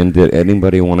perception. And did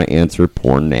anybody want to answer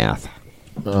poor Nath?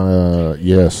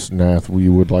 Yes, Nath, we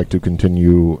would like to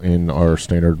continue in our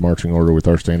standard marching order with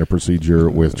our standard procedure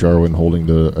with Jarwin holding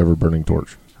the ever-burning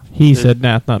torch. He said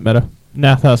Nath, not Meta.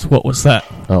 Nath asked, what was that?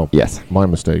 Oh, Yes. my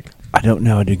mistake. I don't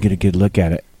know. I didn't get a good look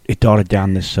at it. It darted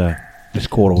down this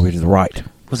corridor to the right.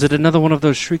 Was it another one of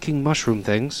those shrieking mushroom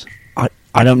things?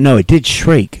 I don't know. It did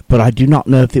shriek, but I do not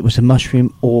know if it was a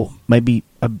mushroom or maybe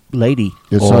a lady.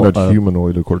 It or sounded a-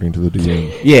 humanoid according to the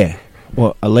DM. Yeah,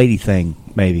 well, a lady thing,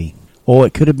 maybe. Or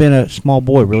it could have been a small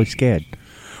boy really scared.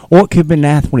 Or it could have been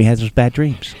Nath when he has those bad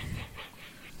dreams.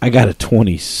 I got a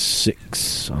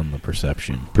 26 on the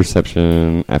perception.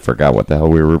 Perception. I forgot what the hell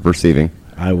we were perceiving.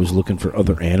 I was looking for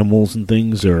other animals and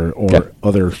things or Okay.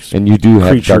 other And you do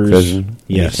have dark creatures. vision.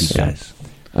 Yes. It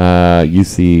does. You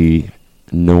see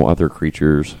no other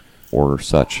creatures or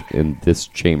such in this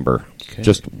chamber. Okay.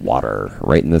 Just water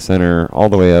right in the center, all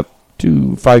the way up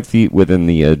to 5 feet within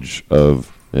the edge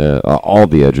of all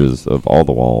the edges of all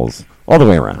the walls, all the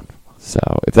way around. So,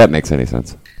 if that makes any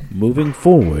sense. Moving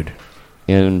forward.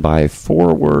 And by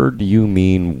forward, you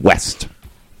mean west.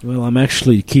 Well, I'm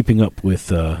actually keeping up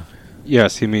with...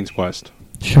 Yes, he means west.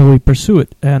 Shall we pursue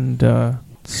it and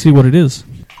see what it is?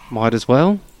 Might as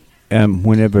well.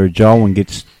 Whenever Jarwin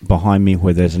gets behind me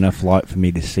where there's enough light for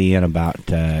me to see in about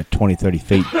 20, 30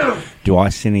 feet, do I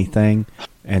see anything?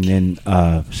 And then,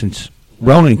 since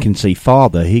Ronan can see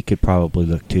farther, he could probably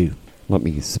look too. Let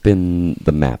me spin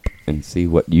the map and see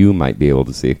what you might be able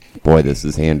to see. Boy, this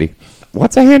is handy.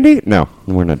 What's a handy? No,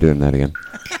 we're not doing that again.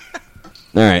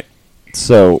 All right.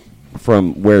 So,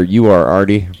 from where you are,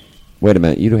 Artie, wait a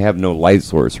minute. You have no light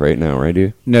source right now, right?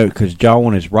 You? No, because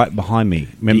Jarwin is right behind me.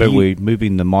 Remember, we're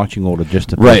moving the marching order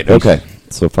just a few Right, pieces. okay.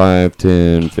 So 5,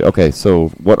 10... Okay, so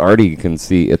what Artie can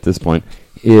see at this point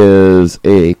is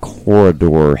a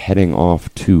corridor heading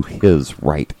off to his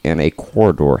right and a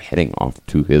corridor heading off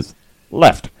to his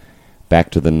left.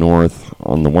 Back to the north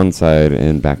on the one side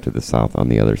and back to the south on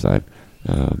the other side.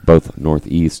 Both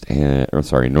northwest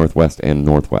and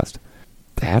northwest.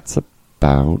 that's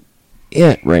about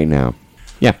it right now.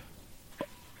 Yeah.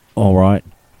 All right.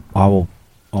 I will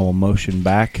motion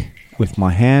back with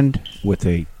my hand with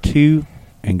a 2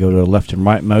 and go to a left and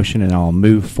right motion, and I'll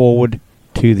move forward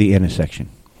to the intersection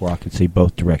where I can see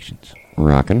both directions.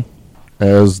 Rockin'.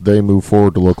 As they move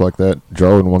forward to look like that,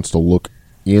 Jarwin wants to look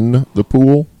in the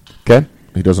pool. Okay.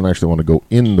 He doesn't actually want to go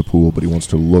in the pool, but he wants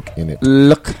to look in it.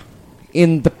 Look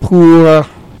in the pool.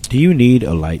 Do you need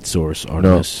a light source, No,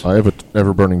 Artemis? I have an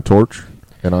ever-burning torch,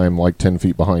 and I am like 10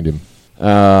 feet behind him.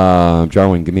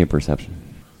 Jarwin, give me a perception.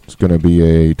 It's going to be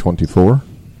a 24.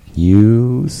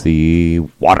 You see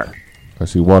water. I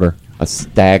see water. A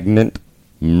stagnant,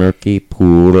 murky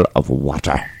pool of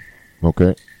water.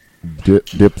 Okay.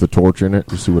 Dip the torch in it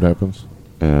to see what happens.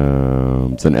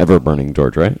 It's an ever-burning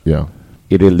torch, right? Yeah.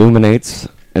 It illuminates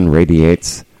and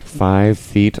radiates 5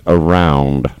 feet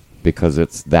around because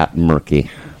it's that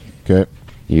murky. Okay.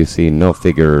 You see no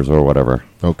figures or whatever,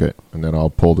 Okay. And then I'll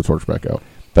pull the torch back out.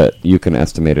 but you can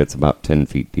estimate it's about 10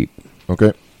 feet deep.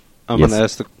 Okay. I'm Yes.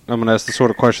 gonna ask the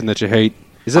sort of question that you hate.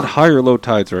 Is it high or low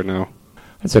tides right now?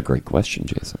 That's a great question,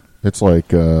 Jason. It's like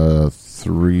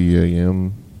 3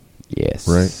 a.m. Yes.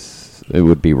 Right. It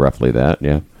would be roughly that,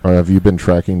 yeah. Have you been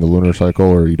tracking the lunar cycle,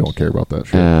 or you don't care about that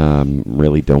shit?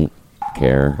 Really don't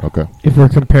care Okay. If we're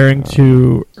comparing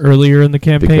to earlier in the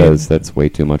campaign, because that's way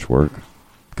too much work.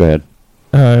 Go ahead.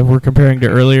 if we're comparing to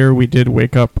earlier, we did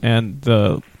wake up and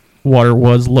the water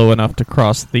was low enough to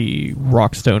cross the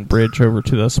rockstone bridge over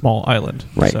to the small island.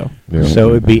 Right. So Yeah. So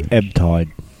it'd be ebb tide.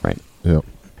 Yeah.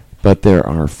 But there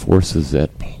are forces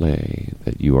at play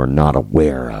that you are not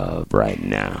aware of right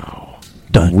now.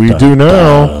 Dun, We dun, do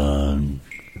now. dun.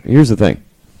 Here's the thing,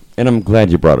 and I'm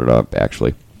glad you brought it up,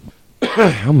 actually.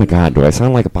 Oh my God, do I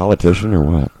sound like a politician or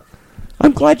what?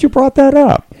 I'm glad you brought that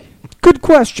up. Good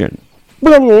question.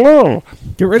 No,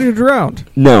 get ready to drown.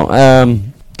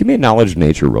 give me a knowledge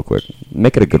nature real quick.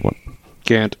 Make it a good one.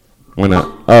 Can't. Why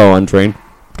not? Oh, untrained?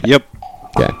 Yep.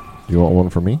 Okay. You want one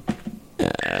for me?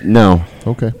 No,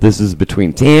 Okay. this is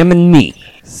between Tam and me.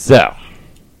 So,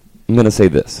 I'm going to say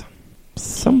this.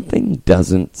 Something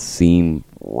doesn't seem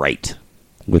right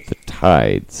with the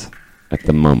tides at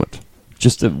the moment.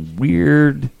 Just a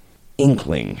weird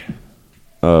inkling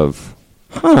of,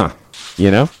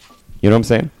 you know? You know what I'm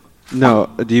saying? No,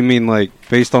 do you mean like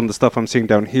based on the stuff I'm seeing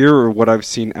down here, or what I've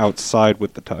seen outside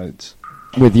with the tides?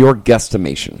 With your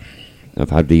guesstimation of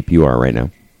how deep you are right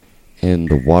now and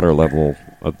the water level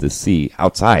of the sea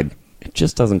outside, it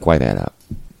just doesn't quite add up.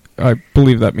 I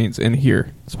believe that means in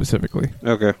here specifically.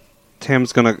 Okay.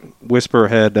 Tam's gonna whisper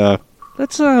ahead.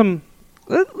 Let's kind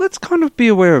of be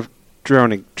aware of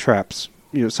drowning traps.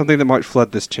 You know, something that might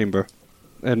flood this chamber,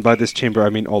 and by this chamber I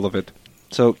mean all of it.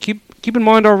 So keep in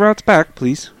mind our routes back,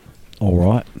 please. All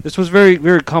right. This was very,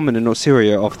 very common in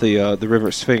Osiria off the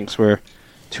River Sphinx, where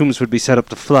tombs would be set up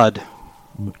to flood.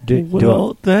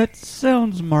 That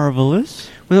sounds marvelous.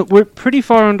 Well, we're pretty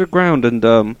far underground,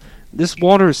 and this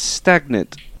water is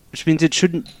stagnant, which means it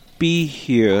shouldn't be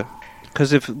here.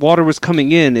 Because if water was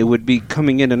coming in, it would be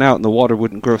coming in and out, and the water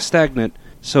wouldn't grow stagnant.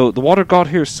 So the water got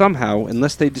here somehow,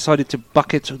 unless they decided to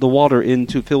bucket the water in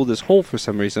to fill this hole for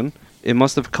some reason. It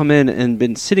must have come in and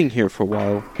been sitting here for a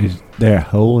while. Is there a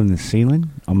hole in the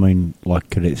ceiling? I mean, like,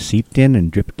 could it seep in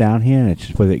and drip down here, and it's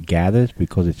just where it gathers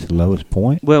because it's the lowest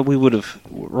point? Well,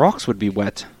 rocks would be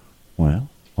wet. Well,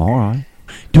 all right.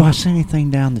 Do I see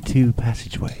anything down the 2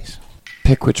 passageways?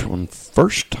 Pick which one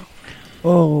first.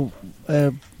 Oh,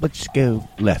 let's go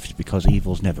left because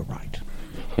evil's never right.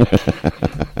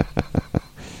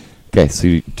 Okay,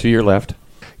 so to your left,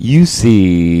 you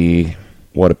see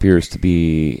what appears to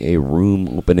be a room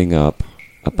opening up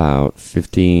about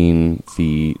 20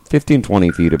 feet in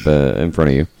front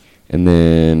of you. And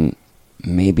then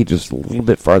maybe just a little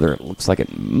bit farther, it looks like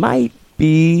it might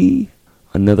be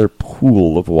another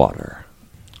pool of water.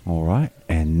 All right.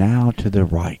 And now to the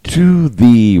right. To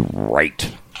the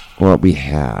right, what we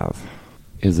have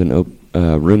is a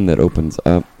room that opens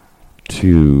up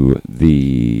to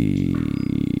the...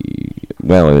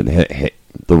 Well,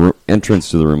 the entrance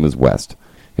to the room is west.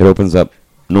 It opens up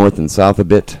north and south a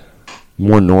bit.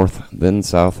 More north than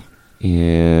south.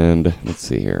 And let's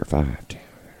see here. 5, 2.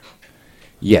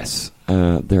 Yes,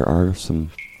 there are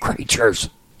some creatures.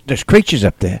 There's creatures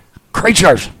up there.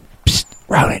 Creatures! Psst,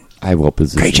 Rowan. I will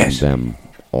position Creatures. them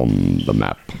on the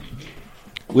map.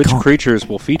 Which creatures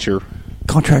will feature?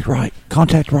 Contact right.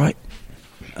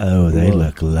 Oh, they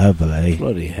look lovely.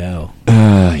 Bloody hell.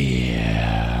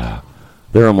 Yeah.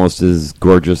 They're almost as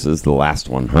gorgeous as the last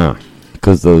one, huh?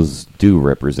 Because those do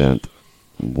represent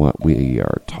what we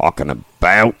are talking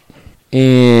about.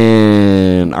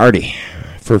 And Artie,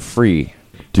 for free,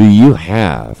 Do you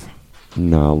have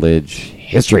knowledge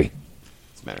history?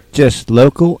 Just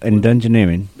local and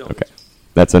dungeoneering. Okay.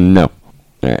 That's a no. All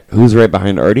right. Who's right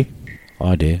behind Artie?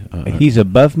 I do. He's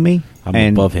above me. I'm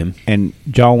and, above him. And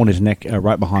Jarwin is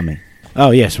right behind me.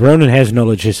 Oh, yes. Ronan has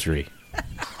knowledge history.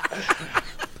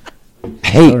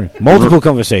 Hey, Sorry. Multiple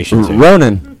conversations. here.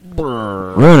 Ronan,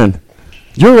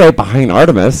 you're right behind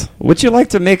Artemis. Would you like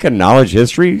to make a knowledge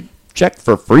history check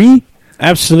for free?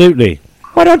 Absolutely.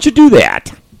 Why don't you do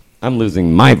that? I'm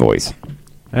losing my voice.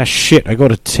 Ah, shit. I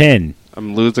got a 10.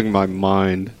 I'm losing my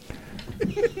mind.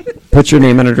 Put your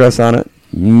name and address on it.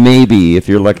 Maybe, if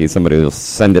you're lucky, somebody will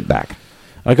send it back.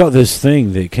 I got this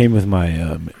thing that came with my,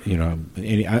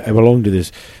 I belong to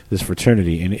this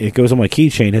fraternity, and it goes on my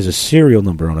keychain, has a serial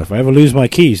number on it. If I ever lose my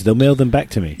keys, they'll mail them back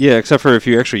to me. Yeah, except for if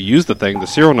you actually use the thing, the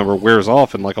serial number wears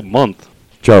off in like a month.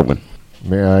 Jarwin.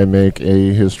 May I make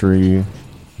a history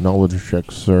knowledge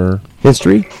check, sir?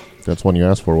 History? That's one you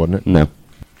asked for, wasn't it? No.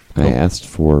 I asked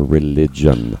for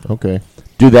religion. Okay.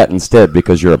 Do that instead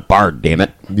because you're a bard, damn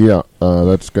it. Yeah,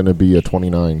 that's going to be a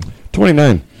 29.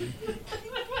 29.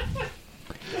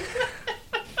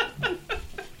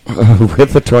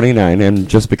 With the 29, and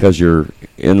just because you're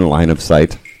in line of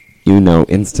sight, you know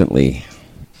instantly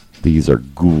these are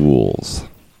ghouls.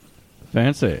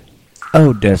 Fancy.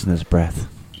 Oh, Desna's breath.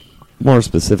 More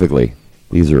specifically,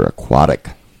 these are aquatic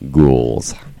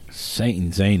ghouls.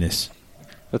 Satan's anus.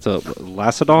 That's a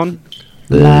Lacedon?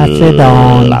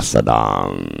 Lacedons.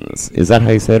 Is that how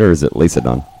you say it, or is it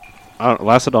Lacedon?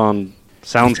 Lacedon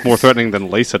sounds more threatening than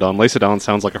Lacedon. Lacedon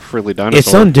sounds like a frilly dinosaur.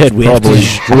 It's undead. We have to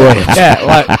destroy it.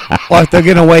 Yeah, like they're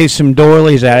going to wave some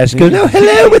doilies at us. Go, no,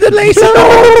 hello with the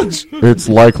Lacedons! It's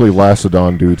likely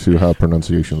Lacedon due to how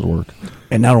pronunciations work.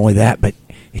 And not only that, but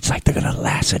it's like they're going to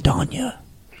Lacedon you.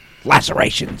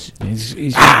 Lacerations.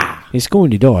 He's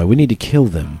going to die. We need to kill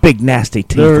them. Big nasty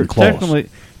teeth They're and claws.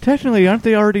 technically, aren't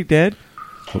they already dead?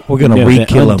 We're going to No, they're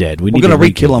re-kill them. undead. We We're need going to to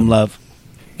re-kill re-kill them, love.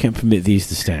 Can't permit these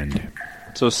to stand.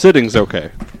 So sitting's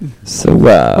okay. So,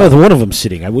 Oh, the one of them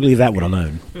sitting. I would leave that one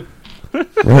alone.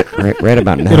 right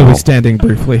about It'll now, be standing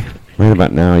briefly. right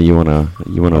about now, you wanna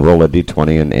roll a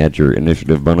d20 and add your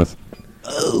initiative bonus.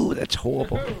 Oh, that's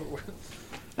horrible.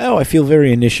 Oh, I feel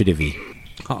very initiative-y.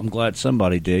 I'm glad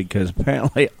somebody did, because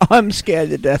apparently I'm scared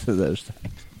to death of those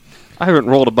things. I haven't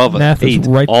rolled above an Math is 8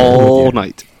 right there all with you.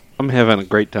 night. I'm having a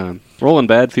great time. Rolling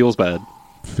bad feels bad.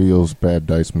 Feels bad,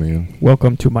 dice man.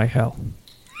 Welcome to my hell.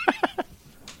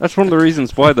 That's one of the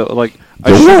reasons why, though. Like,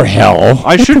 Your hell.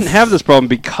 I shouldn't have this problem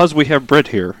because we have Brett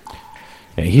here.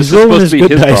 Yeah, he's This is rolling supposed his to be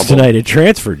good his dice problem. tonight. It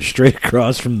transferred straight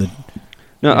across from the...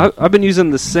 No, I've been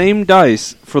using the same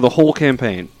dice for the whole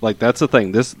campaign. Like, that's the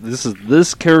thing. This is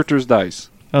this character's dice.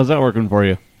 How's that working for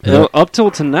you? Up till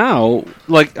to now,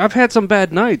 like, I've had some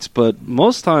bad nights, but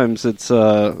most times it's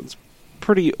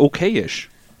pretty okay-ish.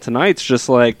 Tonight's just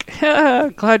like,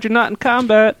 glad you're not in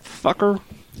combat, fucker.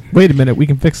 Wait a minute, we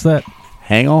can fix that.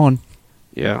 Hang on.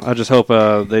 Yeah, I just hope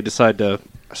they decide to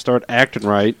start acting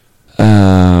right.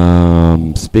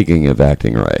 Speaking of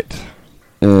acting right,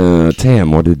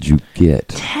 Tam, what did you get?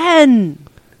 10!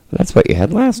 That's what you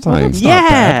had last time.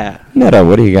 Yeah! Meta,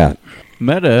 what do you got?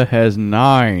 Meta has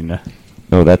 9.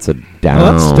 Oh, that's a down.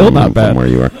 Well, that's still not from bad. where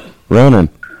you are. Ronan.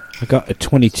 I got a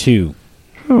 22.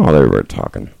 Oh, there we're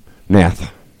talking.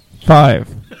 Nath. 5.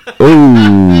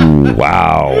 Ooh,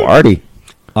 wow. Artie.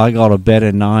 I got a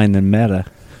better 9 than Meta.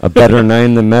 A better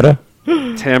 9 than Meta?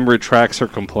 Tam retracts her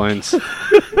complaints.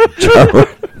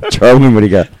 Charlie, what do you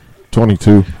got?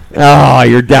 22. Oh,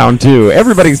 you're down too.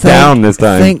 Everybody's down this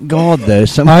time. Thank God, though. I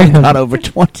Somebody have- got over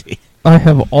 20. I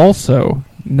have also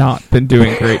not been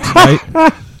doing great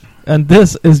tonight. And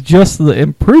this is just the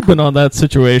improvement on that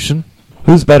situation.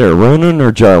 Who's better, Ronan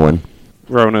or Jarwin?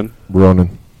 Ronan.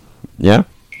 Ronan. Yeah?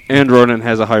 And Ronan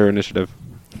has a higher initiative.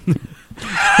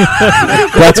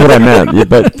 That's what I meant. Yeah,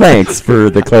 but thanks for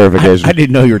the clarification. I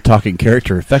didn't know you were talking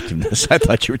character effectiveness. I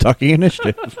thought you were talking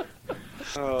initiative.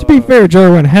 To be fair,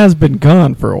 Jarwin has been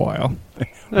gone for a while.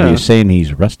 Are you saying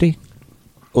he's rusty?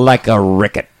 Like a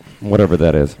ricket. Whatever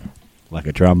that is. Like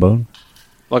a trombone?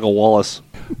 Like a Wallace.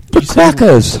 The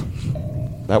crackers.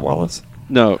 That Wallace?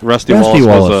 No, Rusty Rusty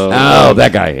Wallace. Wallace. Oh,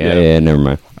 that guy. Yeah, never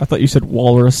mind. I thought you said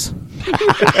walrus.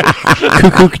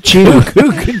 Cuckoo-ca-choo.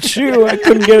 Cuckoo-ca-choo. I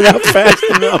couldn't get it out fast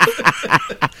enough.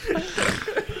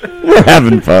 We're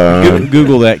having fun.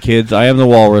 Google that, kids. I am the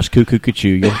walrus. Cuckoo-ca-choo.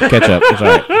 You'll catch up. It's all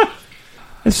right.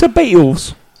 It's a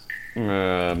Beatles.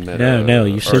 No,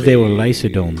 you said they were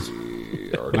Lacedons.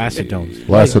 Lacedons.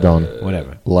 Lacedon.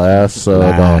 Whatever.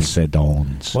 Lacedon.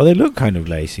 Lacedons. Well, they look kind of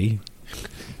lacy.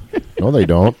 No, they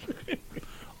don't.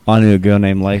 I knew a girl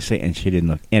named Lacey, and she didn't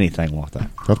look anything like that.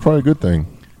 That's probably a good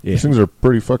thing. Yeah. These things are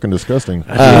pretty fucking disgusting.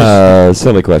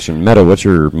 Silly question. Meta, what's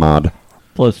your mod?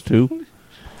 +2.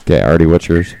 Okay, Artie, what's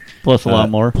yours? Plus a lot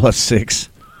more. +6.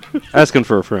 Asking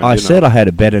for a friend. I you know. said I had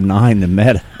a better 9 than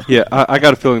Meta. Yeah, I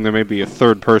got a feeling there may be a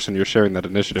third person you're sharing that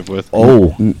initiative with.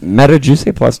 Oh, Meta, did you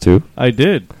say +2? I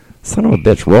did. Son of a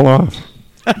bitch, roll off.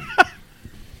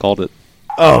 Called it.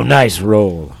 Oh, nice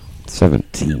roll.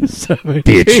 17.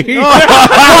 Bitch.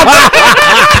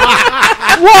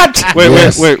 What?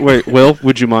 Yes. Wait. Will,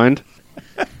 would you mind?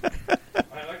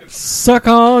 Suck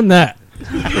on that.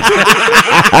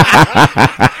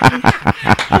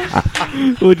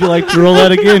 Would you like to roll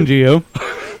that again, Gio?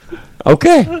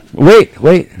 Okay.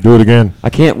 Wait. Do it again. I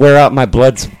can't wear out my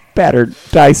blood spattered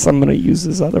dice. I'm going to use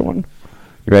this other one.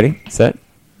 You ready? Set?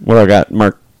 What do I got,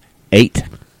 Mark? 8.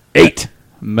 8.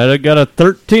 Meta got a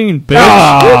 13, bitch.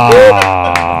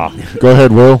 Go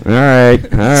ahead, Will. All right.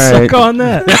 Suck on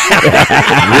that.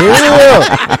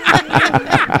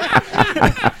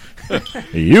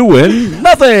 You win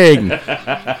nothing.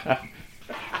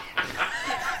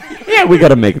 Yeah, we got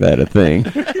to make that a thing.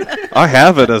 I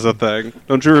have it as a thing.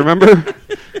 Don't you remember?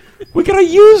 We got to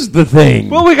use the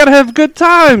thing. Well, we gotta have good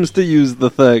times to use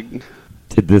the thing.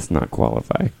 Did this not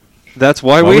qualify? That's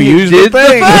why Well, we used did the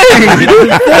thing.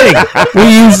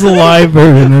 We use the live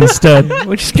version instead.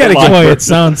 We just gotta get it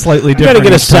sounds slightly You got to different.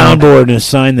 get a each time. soundboard and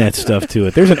assign that stuff to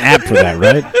it. There's an app for that,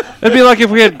 right? It'd be like if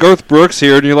we had Garth Brooks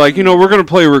here and you're like, we're going to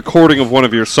play a recording of one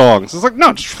of your songs. It's like,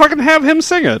 no, just fucking have him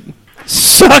sing it.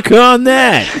 Suck on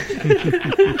that.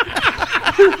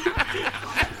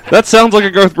 That sounds like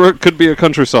a Garth Brooks could be a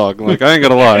country song. Like, I ain't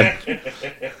going to lie.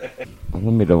 Let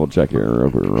me double check here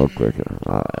real quick.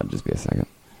 Just be a second.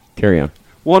 Carry on.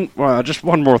 Just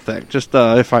one more thing. Just,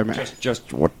 if I may.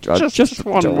 Just one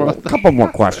more a couple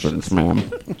more questions,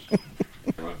 ma'am.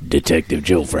 Detective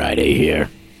Joe Friday here.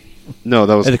 No,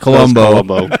 that was At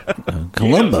Columbo.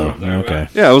 Columbo. Okay.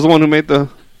 Yeah, I was the one who made the...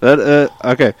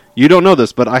 okay, you don't know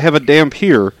this, but I have a damn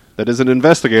peer that is an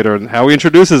investigator, and how he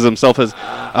introduces himself is,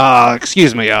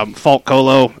 excuse me, Falk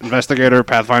Colo, investigator,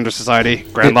 Pathfinder Society,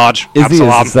 Grand Lodge, Is he a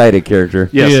Absalom. society character?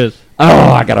 Yes. He is.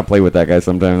 Oh, I gotta play with that guy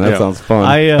sometime. That Yeah. sounds fun.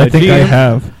 I think I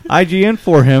have. IGN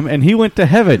for him, and he went to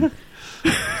heaven.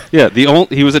 Yeah,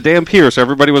 he was a damn peer, so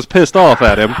everybody was pissed off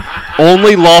at him.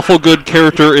 Only lawful good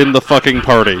character in the fucking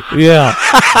party. Yeah.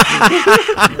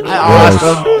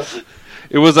 Awesome.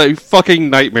 It was a fucking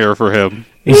nightmare for him.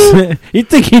 You'd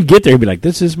think he'd get there and be like,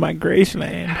 this is my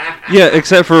Graceland. Yeah,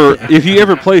 except for if you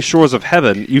ever play Shores of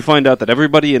Heaven, you find out that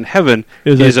everybody in heaven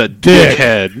Is is a a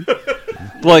dickhead.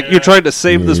 Like, you're trying to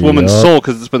save this woman's Yup. soul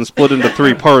because it's been split into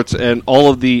 3 parts, and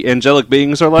all of the angelic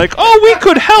beings are like, oh, we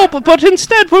could help, but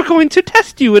instead we're going to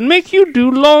test you and make you do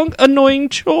long, annoying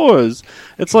chores.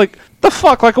 It's like, the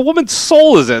fuck? Like, a woman's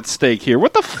soul is at stake here.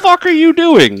 What the fuck are you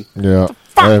doing? Yeah,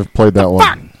 I've played that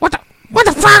one.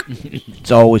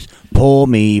 It's always pull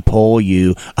me, pull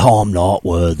you. Oh, I'm not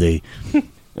worthy. All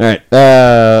right,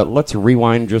 let's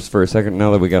rewind just for a second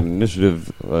now that we got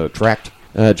initiative tracked.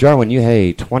 Jarwin, you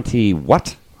hey 20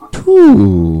 what?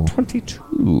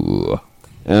 22.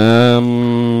 Okay,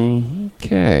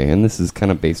 and this is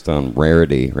kind of based on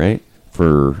rarity, right?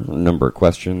 For number of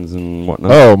questions and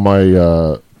whatnot. Oh,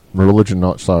 my religion,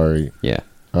 not sorry. Yeah.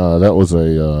 That was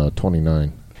a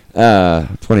 29.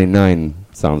 29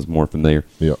 sounds more familiar.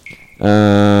 Yep.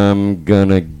 I'm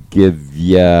gonna give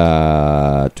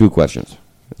ya 2 questions,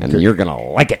 and Okay. you're gonna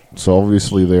like it. So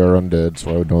obviously they are undead, so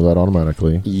I would know that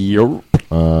automatically. Yup.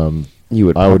 You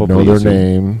would I would know probably their assume-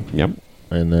 name, Yep.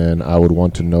 and then I would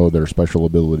want to know their special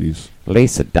abilities.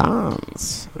 Lisa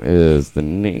Dance is the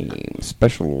name.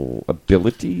 Special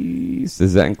abilities?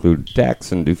 Does that include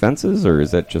attacks and defenses, or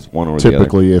is that just one or the other?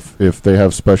 Typically, if they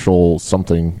have special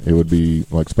something, it would be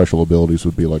like special abilities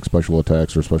would be like special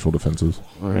attacks or special defenses.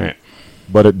 All right.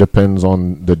 But it depends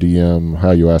on the DM,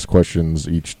 how you ask questions.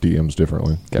 Each DM's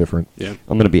different. Yeah.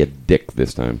 I'm going to be a dick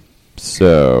this time.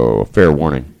 So, fair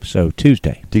warning. So,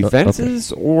 Tuesday.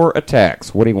 Defenses or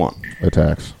attacks? What do you want?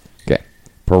 Attacks. Okay.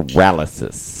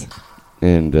 Paralysis.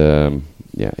 And,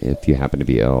 yeah, if you happen to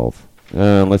be elf.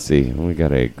 Let's see. We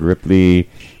got a Gripply.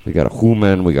 We got a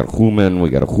Human. We got a Human. We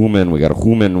got a Human. We got a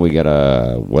Human. We got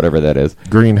a whatever that is.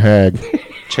 Green Hag.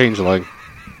 Changeling.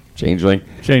 Changeling.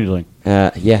 Changeling.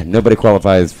 Yeah, nobody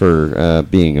qualifies for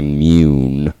being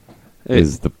immune,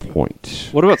 is the point.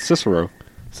 What about Cicero?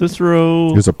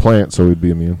 Cicero. He's a plant, so he'd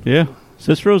be immune. Yeah.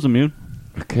 Cicero's immune.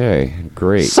 Okay,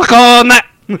 great. Suck on that!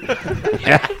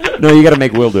 No, you got to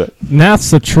make Will do it.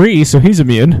 Nath's a tree, so he's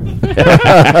immune.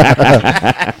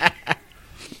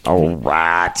 All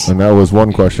right. And that was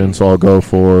one question, so I'll go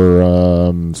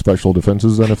for special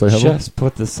defenses then if they have them. Just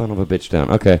put the son of a bitch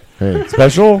down. Okay. Hey,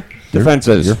 Special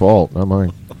defenses. your fault, not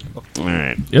mine. All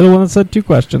right. You're the one that said 2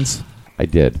 questions. I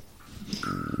did.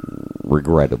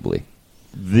 Regrettably.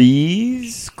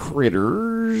 These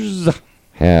critters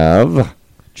have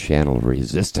channel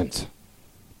resistance.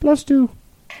 +2.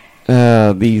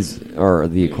 These are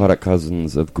the aquatic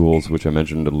cousins of ghouls, which I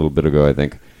mentioned a little bit ago, I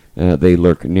think. They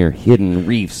lurk near hidden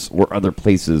reefs or other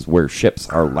places where ships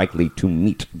are likely to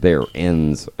meet their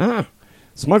ends.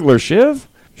 Smuggler shiv?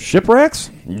 Shipwrecks?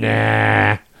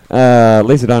 Nah.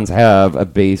 Lacedons have a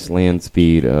base land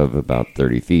speed of about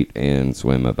 30 feet and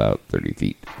swim about 30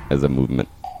 feet as a movement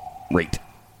rate.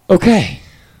 Okay.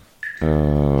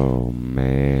 Oh,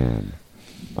 man.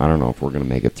 I don't know if we're going to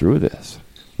make it through this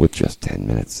with just 10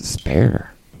 minutes to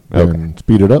spare. And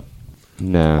speed it up.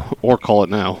 No. Or call it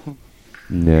now.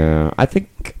 No. I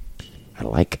think I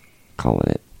like calling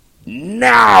it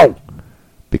now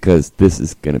because this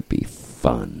is going to be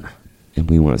fun and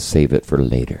we want to save it for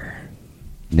later.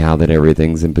 Now that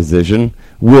everything's in position,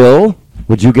 Will,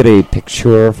 would you get a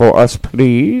picture for us,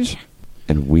 please?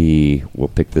 And we will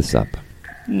pick this up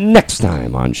next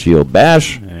time on Shield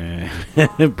Bash.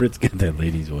 Britt's got that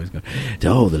lady's voice going. To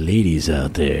all the ladies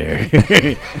out there,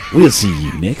 we'll see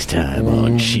you next time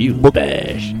on Shield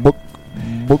Bash.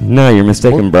 No, you're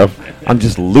mistaken, bro. I'm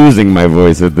just losing my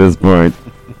voice at this point.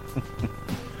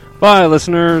 Bye,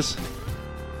 listeners.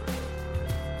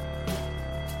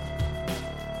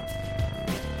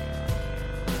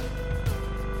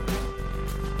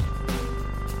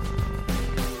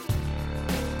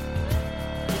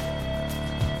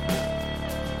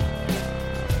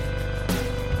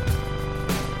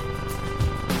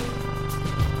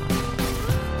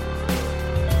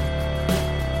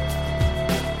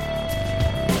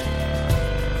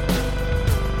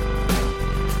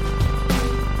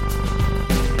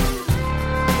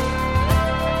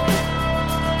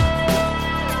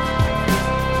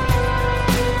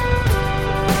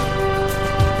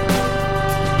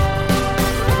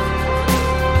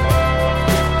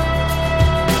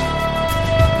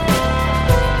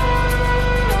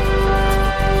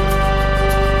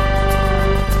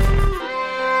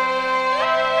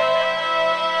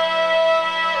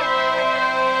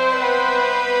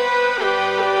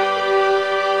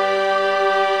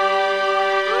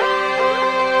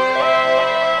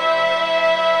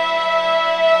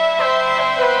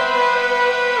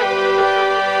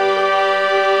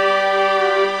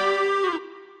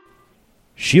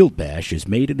 Shield Bash is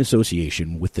made in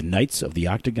association with the Knights of the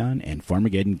Octagon and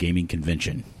Farmageddon Gaming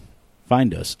Convention.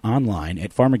 Find us online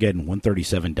at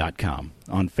Farmageddon137.com,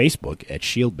 on Facebook at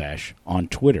Shield Bash, on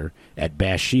Twitter at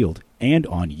Bash Shield, and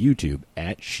on YouTube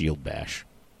at Shield Bash.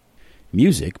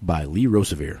 Music by Lee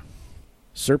Rosevere.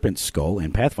 Serpent's Skull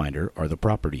and Pathfinder are the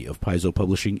property of Paizo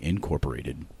Publishing,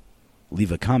 Incorporated.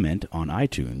 Leave a comment on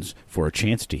iTunes for a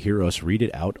chance to hear us read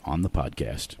it out on the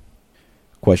podcast.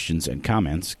 Questions and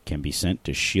comments can be sent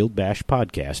to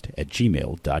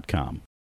shieldbashpodcast@gmail.com.